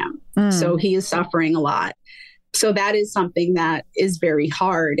it for him. So he is suffering a lot. So that is something that is very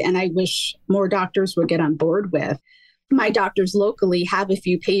hard, and I wish more doctors would get on board with. My doctors locally have a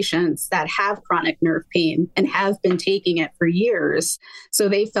few patients that have chronic nerve pain and have been taking it for years. So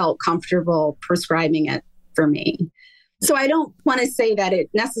they felt comfortable prescribing it for me. So I don't want to say that it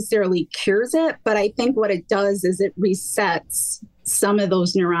necessarily cures it, but I think what it does is it resets some of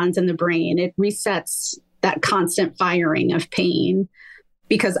those neurons in the brain. It resets that constant firing of pain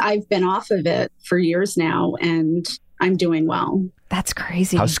because I've been off of it for years now and I'm doing well. That's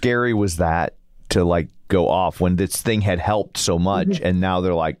crazy. How scary was that to like go off when this thing had helped so much and now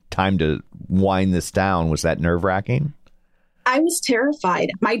they're like, time to wind this down? Was that nerve-wracking? I was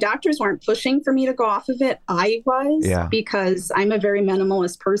terrified. My doctors weren't pushing for me to go off of it. I was, because I'm a very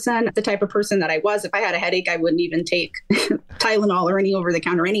minimalist person. The type of person that I was, if I had a headache, I wouldn't even take Tylenol or any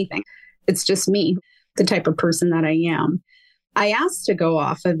over-the-counter anything. It's just me, the type of person that I am. I asked to go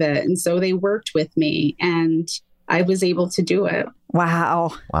off of it, and so they worked with me, and I was able to do it.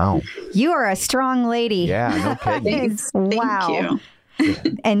 Wow. You are a strong lady. Yeah, no kidding. Thank you.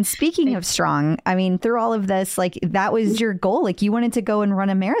 And speaking of strong, I mean, through all of this, like that was your goal. Like you wanted to go and run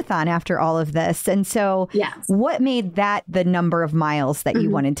a marathon after all of this. And so what made that the number of miles that you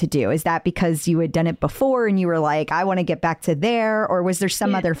wanted to do? Is that because you had done it before and you were like, I want to get back to there? Or was there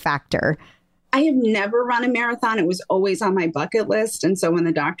some other factor? I have never run a marathon. It was always on my bucket list. And so when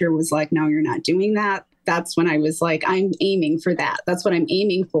the doctor was like, no, you're not doing that, that's when I was like, I'm aiming for that. That's what I'm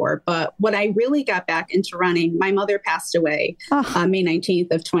aiming for. But when I really got back into running, my mother passed away on May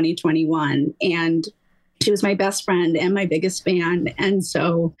 19th of 2021. And she was my best friend and my biggest fan. And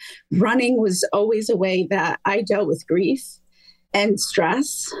so running was always a way that I dealt with grief and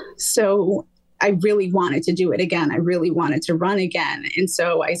stress. So I really wanted to do it again. I really wanted to run again. And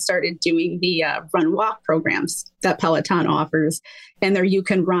so I started doing the run walk programs that Peloton offers, and their You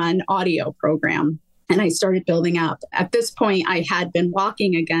Can Run audio program. And I started building up. At this point, I had been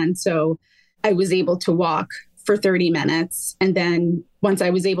walking again. So I was able to walk for 30 minutes. And then once I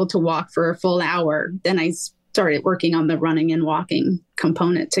was able to walk for a full hour, then I started working on the running and walking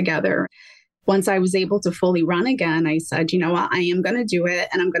component together. Once I was able to fully run again, I said, you know what, I am going to do it,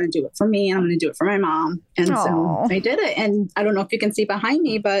 and I'm going to do it for me, and I'm going to do it for my mom. And so I did it. And I don't know if you can see behind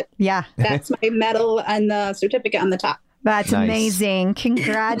me, but that's my medal and the certificate on the top. That's amazing.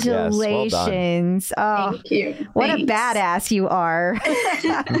 Congratulations. Yes, well oh, thank you. What a badass you are.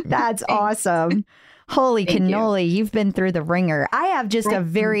 That's awesome. Holy cannoli, you've been through the ringer. I have just a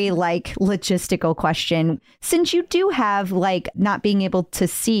very logistical question. Since you do have not being able to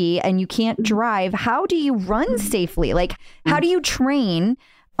see and you can't drive, how do you run safely? Like, how do you train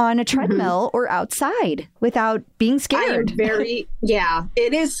on a treadmill or outside without being scared?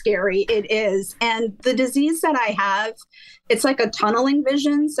 It is scary. It is. And the disease that I have, it's like a tunneling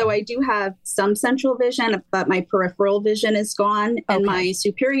vision. So I do have some central vision, but my peripheral vision is gone and my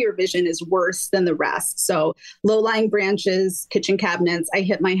superior vision is worse than the rest. So low-lying branches, kitchen cabinets, I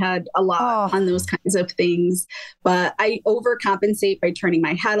hit my head a lot on those kinds of things, but I overcompensate by turning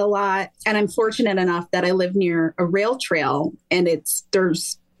my head a lot. And I'm fortunate enough that I live near a rail trail and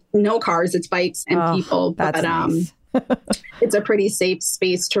there's no cars, it's bikes and people, but nice. It's a pretty safe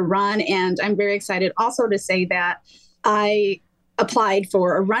space to run. And I'm very excited also to say that I applied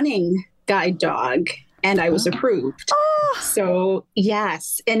for a running guide dog and I was approved. So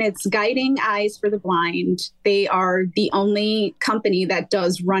yes, and it's Guiding Eyes for the Blind. They are the only company that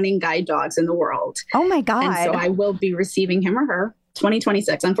does running guide dogs in the world. Oh my God. And so I will be receiving him or her.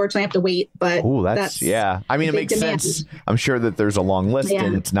 2026. Unfortunately, I have to wait, but that's yeah. I mean, it makes sense. I'm sure that there's a long list,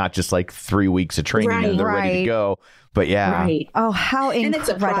 and it's not just like 3 weeks of training and they're ready to go. But yeah. Right. Oh, how incredible. And it's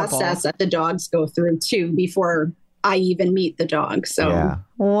a process that the dogs go through too before I even meet the dog. So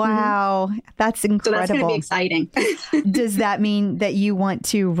wow, that's incredible. So that's going to be exciting. Does that mean that you want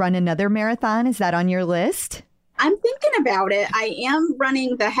to run another marathon? Is that on your list? I'm thinking about it. I am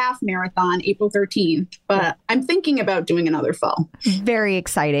running the half marathon April 13th, but I'm thinking about doing another full. Very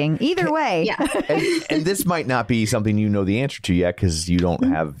exciting. Either way. And this might not be something you know the answer to yet because you don't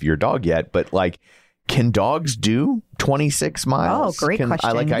have your dog yet, but like, can dogs do 26 miles? Oh, great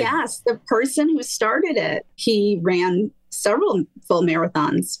question. Yes, the person who started it, he ran several full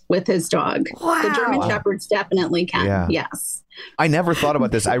marathons with his dog. Wow. The German Shepherds definitely can. Yeah. Yes. I never thought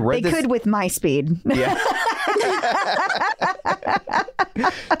about this. I read they this. Could with my speed. Yeah.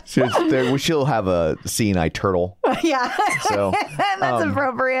 She'll have a seeing eye turtle. Yeah. So that's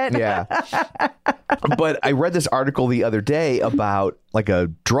appropriate. Yeah. But I read this article the other day about like a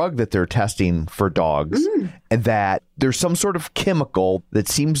drug that they're testing for dogs, and that there's some sort of chemical that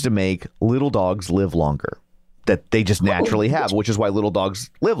seems to make little dogs live longer. That they just naturally have, which is why little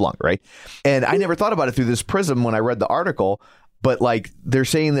dogs live longer, right? And I never thought about it through this prism when I read the article, but like they're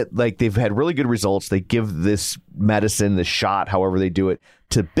saying that like they've had really good results. They give this medicine, this shot, however they do it,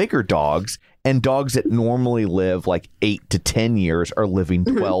 to bigger dogs, and dogs that normally live like 8 to 10 years are living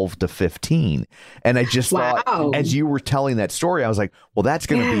 12 to 15. And I just thought, as you were telling that story, I was like, well, that's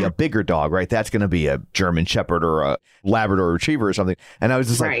going to be a bigger dog, right? That's going to be a German Shepherd or a Labrador Retriever or something. And I was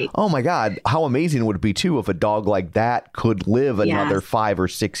just like, oh my God, how amazing would it be too if a dog like that could live another 5 or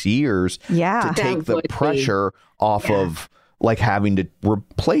 6 years to take the pressure off of like having to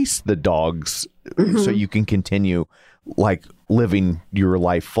replace the dogs so you can continue like living your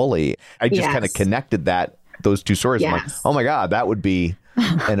life fully. I just kind of connected those two stories. I'm like, oh my God, that would be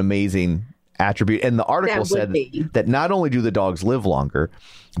an amazing attribute. And the article said that not only do the dogs live longer,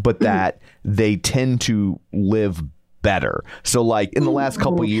 but that they tend to live better. So like in the last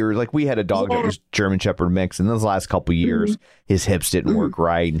couple of years, like we had a dog that was German Shepherd mix, and those last couple of years his hips didn't work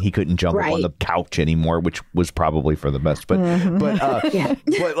right and he couldn't jump up on the couch anymore, which was probably for the best. But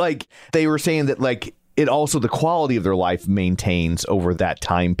but like they were saying that like it also the quality of their life maintains over that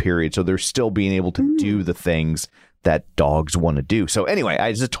time period. So they're still being able to do the things that dogs want to do. So anyway,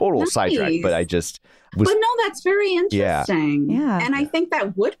 it's a total sidetrack, but I just was. But no, that's very interesting. Yeah. And I think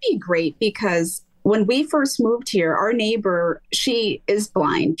that would be great because when we first moved here, our neighbor, she is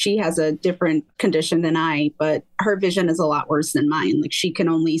blind. She has a different condition than I, but her vision is a lot worse than mine. Like she can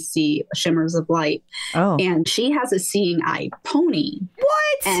only see shimmers of light. Oh. And she has a seeing eye pony.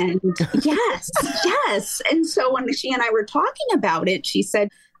 What? And yes. And so when she and I were talking about it, she said,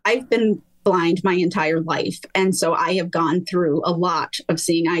 I've been blind my entire life. And so I have gone through a lot of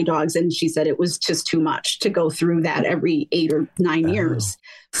seeing eye dogs. And she said it was just too much to go through that every 8 or 9 years.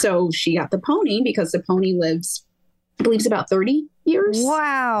 So she got the pony because the pony lives, I believe, about 30 years.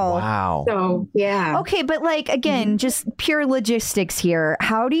 Wow. So, yeah. Okay, but like, again, just pure logistics here.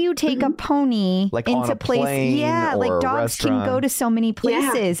 How do you take a pony like into place? Yeah, like dogs can go to so many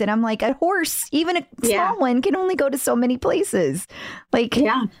places. Yeah. And I'm like, a horse, even a small one, can only go to so many places. Like,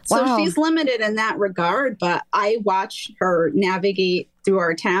 So she's limited in that regard, but I watch her navigate through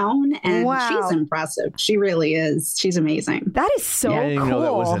our town, and she's impressive. She really is. She's amazing. That is so cool. I didn't know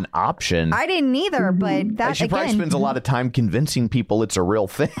that was an option. I didn't either, but that she probably spends a lot of time convincing people it's a real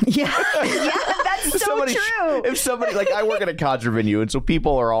thing. Yeah, that's so true. If somebody, like, I work at a concert venue, and so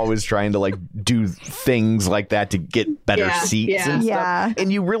people are always trying to like do things like that to get better seats and stuff.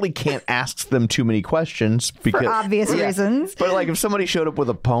 And you really can't ask them too many questions because for obvious reasons. But like, if somebody showed up with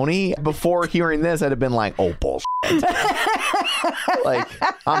a pony before hearing this, I'd have been like, "Oh, bullshit." Like,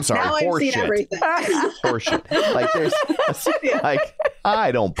 I'm sorry, now I've seen everything. Horseshit. Like, there's like,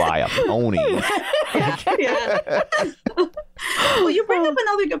 I don't buy a pony. Well, you bring up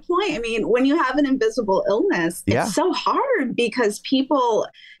another good point. I mean, when you have an invisible illness, it's so hard because people,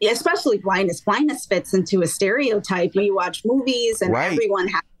 especially blindness fits into a stereotype. You watch movies and everyone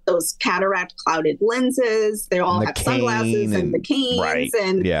has those cataract clouded lenses. They all have sunglasses and the canes.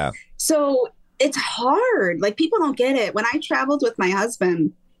 And so it's hard. Like, people don't get it. When I traveled with my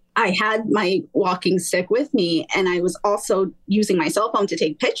husband, I had my walking stick with me, and I was also using my cell phone to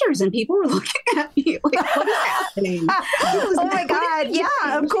take pictures, and people were looking at me like, what is happening? Oh my God.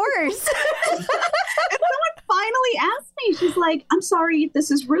 Yeah, of course. And someone finally asked me, she's like, I'm sorry, this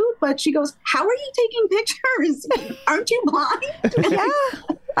is rude, but she goes, how are you taking pictures? Aren't you blind?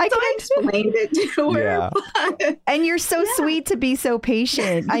 I explained it to her. Yeah. But And you're so sweet to be so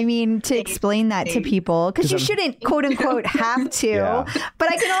patient. I mean, to explain that to people, because you shouldn't, quote unquote, have to. Yeah.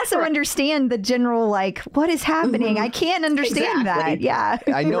 But I can also understand the general, like, what is happening? I can't understand that. Yeah.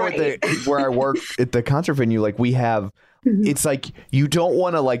 I know where I work at the concert venue, like we have, it's like you don't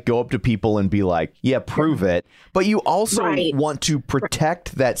want to like go up to people and be like, yeah, prove it. But you also want to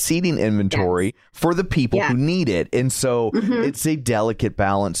protect that seating inventory for the people who need it. And so it's a delicate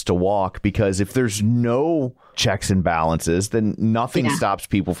balance to walk, because if there's no checks and balances, then nothing stops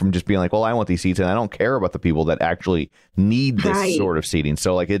people from just being like, well, I want these seats and I don't care about the people that actually need this sort of seating.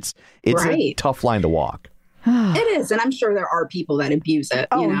 So like it's a tough line to walk. It is, and I'm sure there are people that abuse it.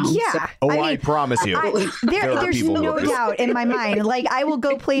 Oh, you know? yeah. So, I promise you. There's no doubt in my mind. Like, I will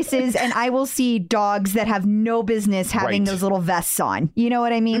go places and I will see dogs that have no business having those little vests on. You know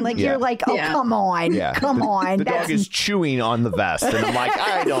what I mean? Like, you're like, oh, come on. Yeah. Come on. The dog is chewing on the vest. And I'm like,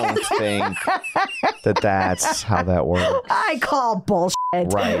 I don't think that's how that works. I call bullshit.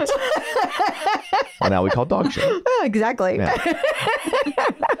 Right. Well, now we call dog shit. Oh, exactly.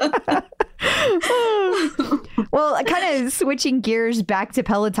 Yeah. Well, kind of switching gears back to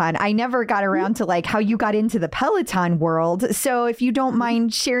Peloton, I never got around to like how you got into the Peloton world. So if you don't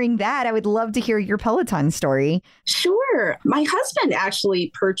mind sharing that, I would love to hear your Peloton story. Sure. My husband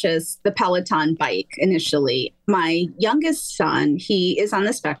actually purchased the Peloton bike initially. My youngest son, he is on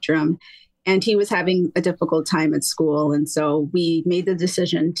the spectrum, and he was having a difficult time at school. And so we made the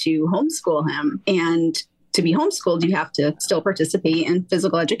decision to homeschool him. And to be homeschooled, you have to still participate in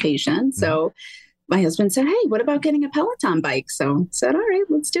physical education. So my husband said, hey, what about getting a Peloton bike? So I said, all right,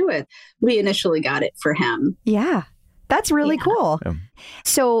 let's do it. We initially got it for him. Yeah, that's really cool. Yeah.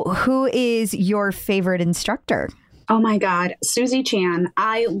 So who is your favorite instructor? Oh my God, Susie Chan.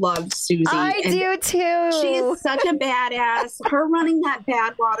 I love Susie. I do too. She is such a badass. Her running that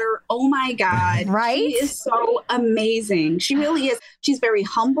bad water. Oh my God. Right? She is so amazing. She really is. She's very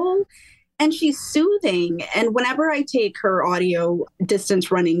humble. And she's soothing. And whenever I take her audio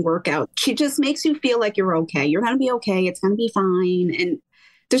distance running workout, she just makes you feel like you're okay. You're going to be okay. It's going to be fine. And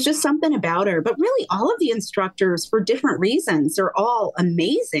there's just something about her. But really, all of the instructors, for different reasons, they're all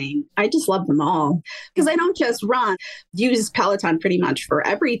amazing. I just love them all. Because I don't just run. Use Peloton pretty much for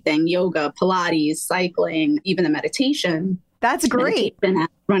everything. Yoga, Pilates, cycling, even the meditation. That's great. Meditation,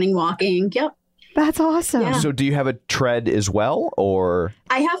 running, walking. Yep. That's awesome. Yeah. So do you have a tread as well, or?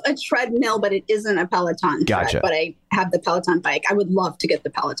 I have a treadmill, but it isn't a Peloton Gotcha. tread. But I have the Peloton bike. I would love to get the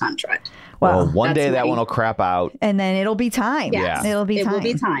Peloton tread. Well, one day that one will crap out. And then it'll be time. Yes. It'll be time. It will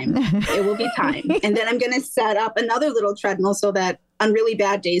be time. It will be time. And then I'm going to set up another little treadmill so that on really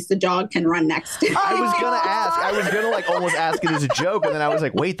bad days, the dog can run next to it. I was going to ask. I was going to like almost ask it as a joke. And then I was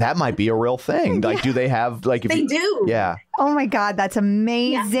like, wait, that might be a real thing. Like, do they have like... They do. Yeah. Oh my God, that's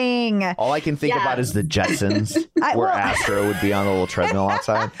amazing. Yeah. All I can think about is the Jetsons, where Astro would be on the little treadmill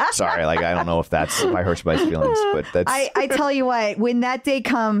outside. Sorry, like I don't know if I hurt somebody's feelings, but that's... I tell you what, when that day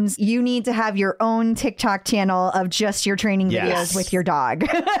comes, you need to have your own TikTok channel of just your training videos with your dog.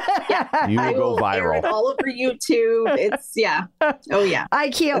 You will go air it viral. all over YouTube. It's, Oh, yeah.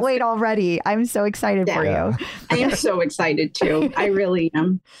 I can't wait already. I'm so excited for you. I am so excited too. I really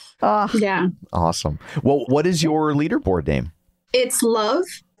am. Oh, yeah. Awesome. Well, what is your leaderboard name? It's Love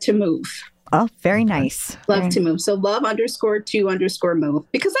to Move. Oh, very nice. Love to Move. So love_to_move,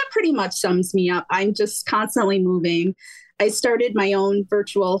 because that pretty much sums me up. I'm just constantly moving. I started my own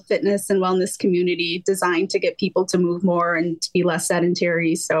virtual fitness and wellness community designed to get people to move more and to be less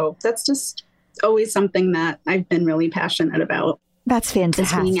sedentary. So that's just always something that I've been really passionate about. That's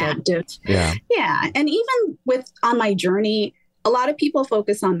fantastic. Being active. Yeah. Yeah. And even on my journey, a lot of people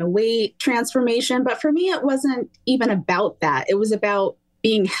focus on the weight transformation, but for me, it wasn't even about that. It was about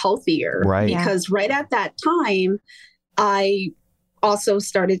being healthier. Right. Because right at that time, I also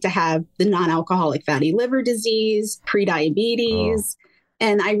started to have the non-alcoholic fatty liver disease, prediabetes,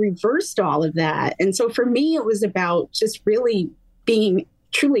 and I reversed all of that. And so for me, it was about just really being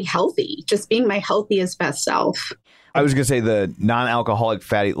truly healthy, just being my healthiest best self. I was going to say the non-alcoholic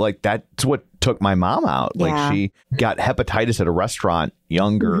fatty, like that's what took my mom out. Yeah. Like she got hepatitis at a restaurant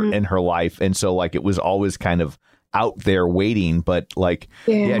younger in her life. And so like it was always kind of out there waiting. But like,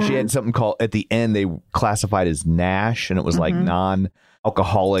 she had something called at the end, they classified as NASH, and it was like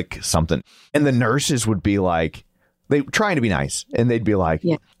non-alcoholic something. And the nurses would be like, they trying to be nice. And they'd be like,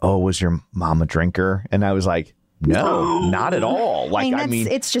 oh, was your mom a drinker? And I was like, no, not at all. Like, I mean,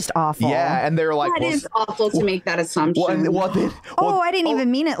 it's just awful. Yeah. And they're like, That is awful to make that assumption. I didn't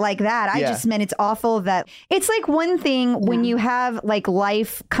even mean it like that. I just meant it's awful that it's like one thing when you have like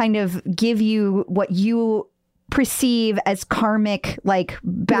life kind of give you what you perceive as karmic, like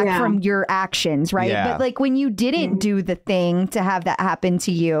back from your actions, right? Yeah. But like when you didn't do the thing to have that happen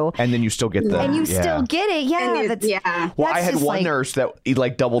to you, and then you still get the and you still get it, Well, I had one nurse that he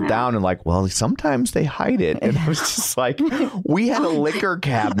like doubled down and like, well, sometimes they hide it, and I was just like, we had a liquor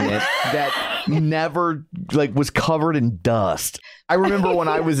cabinet that never like was covered in dust. I remember when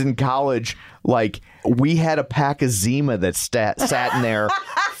I was in college, like we had a pack of Zima that sat in there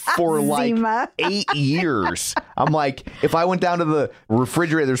for like 8 years. I'm like, if I went down to the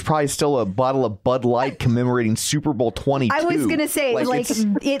refrigerator, there's probably still a bottle of Bud Light commemorating Super Bowl 22. I was going to say, like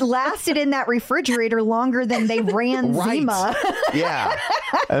it lasted in that refrigerator longer than they ran Zima. Yeah.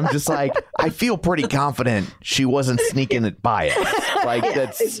 I'm just like, I feel pretty confident she wasn't sneaking it by us. Like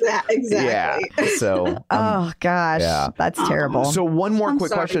that's exactly. Yeah. So oh gosh, that's terrible. So one more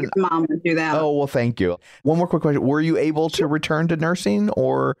quick question. Your mom would do that. Oh, well, thank you. One more quick question. Were you able to return to nursing,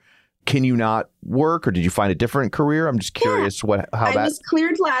 or can you not work, or did you find a different career? I'm just curious I was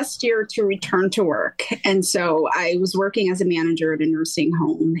cleared last year to return to work. And so I was working as a manager at a nursing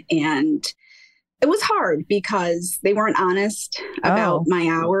home, and it was hard because they weren't honest about my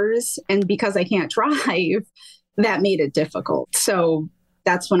hours. And because I can't drive, that made it difficult. So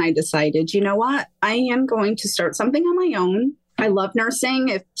that's when I decided, you know what? I am going to start something on my own. I love nursing.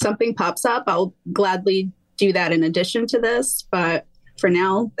 If something pops up, I'll gladly do that in addition to this. But for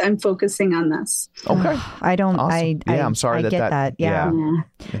now, I'm focusing on this. Okay. I don't, awesome. I'm sorry I get that. Yeah.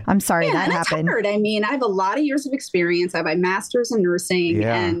 I'm sorry that happened. Hard. I mean, I have a lot of years of experience. I have my master's in nursing,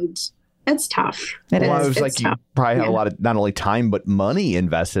 and it's tough. It was like tough. You probably have a lot of not only time but money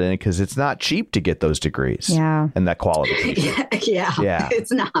invested in it, because it's not cheap to get those degrees. Yeah, and that qualification. Yeah.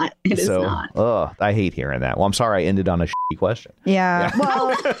 It's not. It is not. I hate hearing that. Well, I'm sorry I ended on a shitty question. Yeah.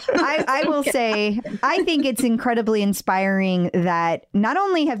 Well, I will say I think it's incredibly inspiring that not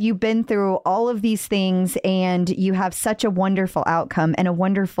only have you been through all of these things and you have such a wonderful outcome and a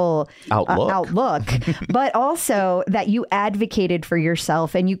wonderful outlook, but also that you advocated for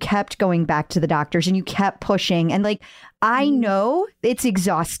yourself and you kept going back to the doctors and you kept pushing. And like, I know it's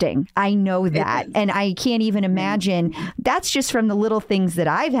exhausting. I know that. And I can't even imagine. That's just from the little things that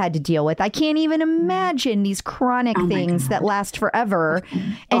I've had to deal with. I can't even imagine these chronic things that last forever.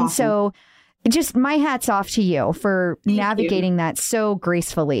 And so just my hat's off to you for navigating that so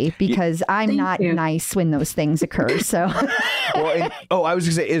gracefully, because I'm not nice when those things occur. So, I was going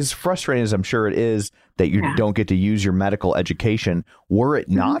to say, as frustrating as I'm sure it is that you don't get to use your medical education, were it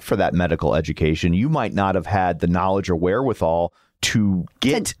not for that medical education, you might not have had the knowledge or wherewithal to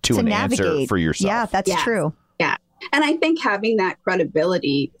get to an answer for yourself. Yeah, that's true. Yeah. And I think having that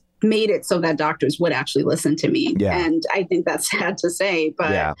credibility made it so that doctors would actually listen to me. Yeah. And I think that's sad to say,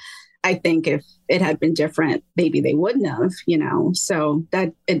 but I think if it had been different, maybe they wouldn't have, so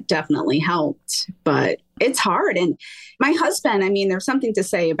that it definitely helped, but it's hard. And my husband, I mean, there's something to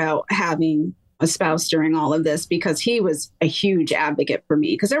say about having a spouse during all of this, because he was a huge advocate for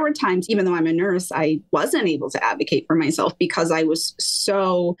me. Because there were times, even though I'm a nurse, I wasn't able to advocate for myself because I was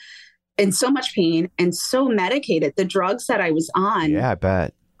in so much pain and so medicated. The drugs that I was on. Yeah, I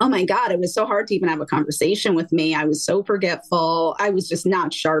bet. Oh my God, it was so hard to even have a conversation with me. I was so forgetful. I was just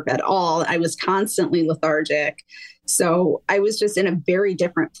not sharp at all. I was constantly lethargic. So I was just in a very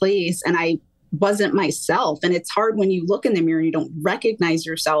different place and I wasn't myself. And it's hard when you look in the mirror and you don't recognize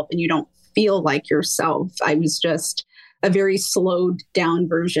yourself and you don't feel like yourself. I was just a very slowed down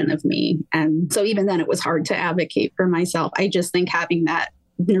version of me. And so even then it was hard to advocate for myself. I just think having that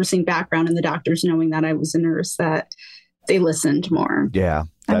nursing background and the doctors knowing that I was a nurse, that they listened more. Yeah.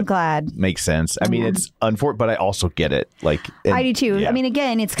 I'm glad. Makes sense. I mean, it's unfortunate, but I also get it. I do too. Yeah. I mean,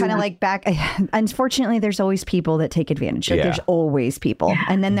 again, it's kind of like back. Unfortunately, there's always people that take advantage. Like, there's always people. Yeah.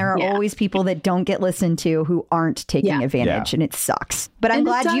 And then there are always people that don't get listened to who aren't taking advantage. And it sucks. But I'm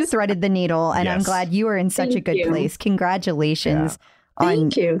glad you threaded the needle, and I'm glad you are in such a good place. Congratulations.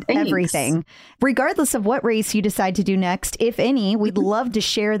 Thank you. Everything. Regardless of what race you decide to do next, if any, we'd love to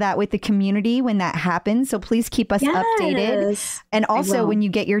share that with the community when that happens. So please keep us updated. And also when you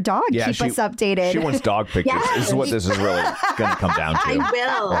get your dog, keep us updated. She wants dog pictures. This is what this is really going to come down to. I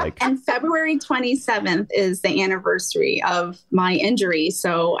will. And February 27th is the anniversary of my injury.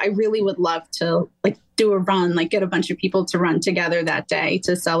 So I really would love to do a run, get a bunch of people to run together that day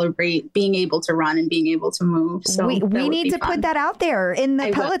to celebrate being able to run and being able to move. So we need to put that out there in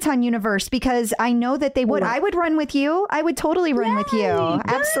the Peloton universe, because I know that they would. I would run with you. I would totally run with you. Good.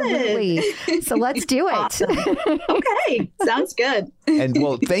 Absolutely. So let's do it. Awesome. Okay. Sounds good. And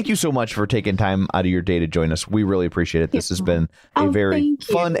thank you so much for taking time out of your day to join us. We really appreciate it. This has been a very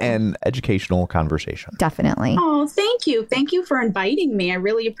fun and educational conversation. Definitely. Oh, thank you. Thank you for inviting me. I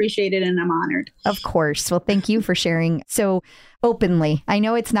really appreciate it, and I'm honored. Of course. course. Well, thank you for sharing so openly. I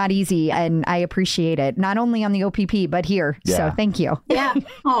know it's not easy, and I appreciate it, not only on the OPP, but here. Yeah. So thank you. Yeah.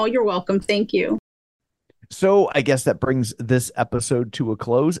 Oh, you're welcome. Thank you. So I guess that brings this episode to a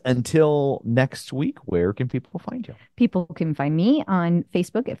close. Until next week, where can people find you? People can find me on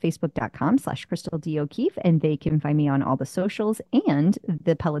Facebook at facebook.com/Crystal D. O'Keefe, and they can find me on all the socials and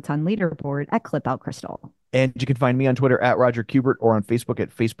the Peloton leaderboard at Clip Out Crystal. And you can find me on Twitter at Roger Kubert or on Facebook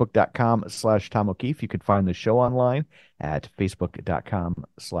at facebook.com/Tom O'Keefe. You can find the show online at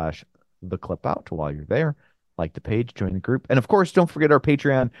facebook.com/The Clip Out while you're there. Like the page, join the group. And of course, don't forget our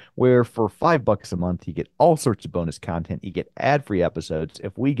Patreon, where for $5 a month, you get all sorts of bonus content. You get ad-free episodes.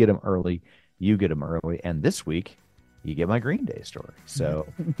 If we get them early, you get them early. And this week, you get my Green Day story. So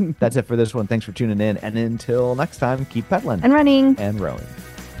that's it for this one. Thanks for tuning in. And until next time, keep pedaling and running and rowing.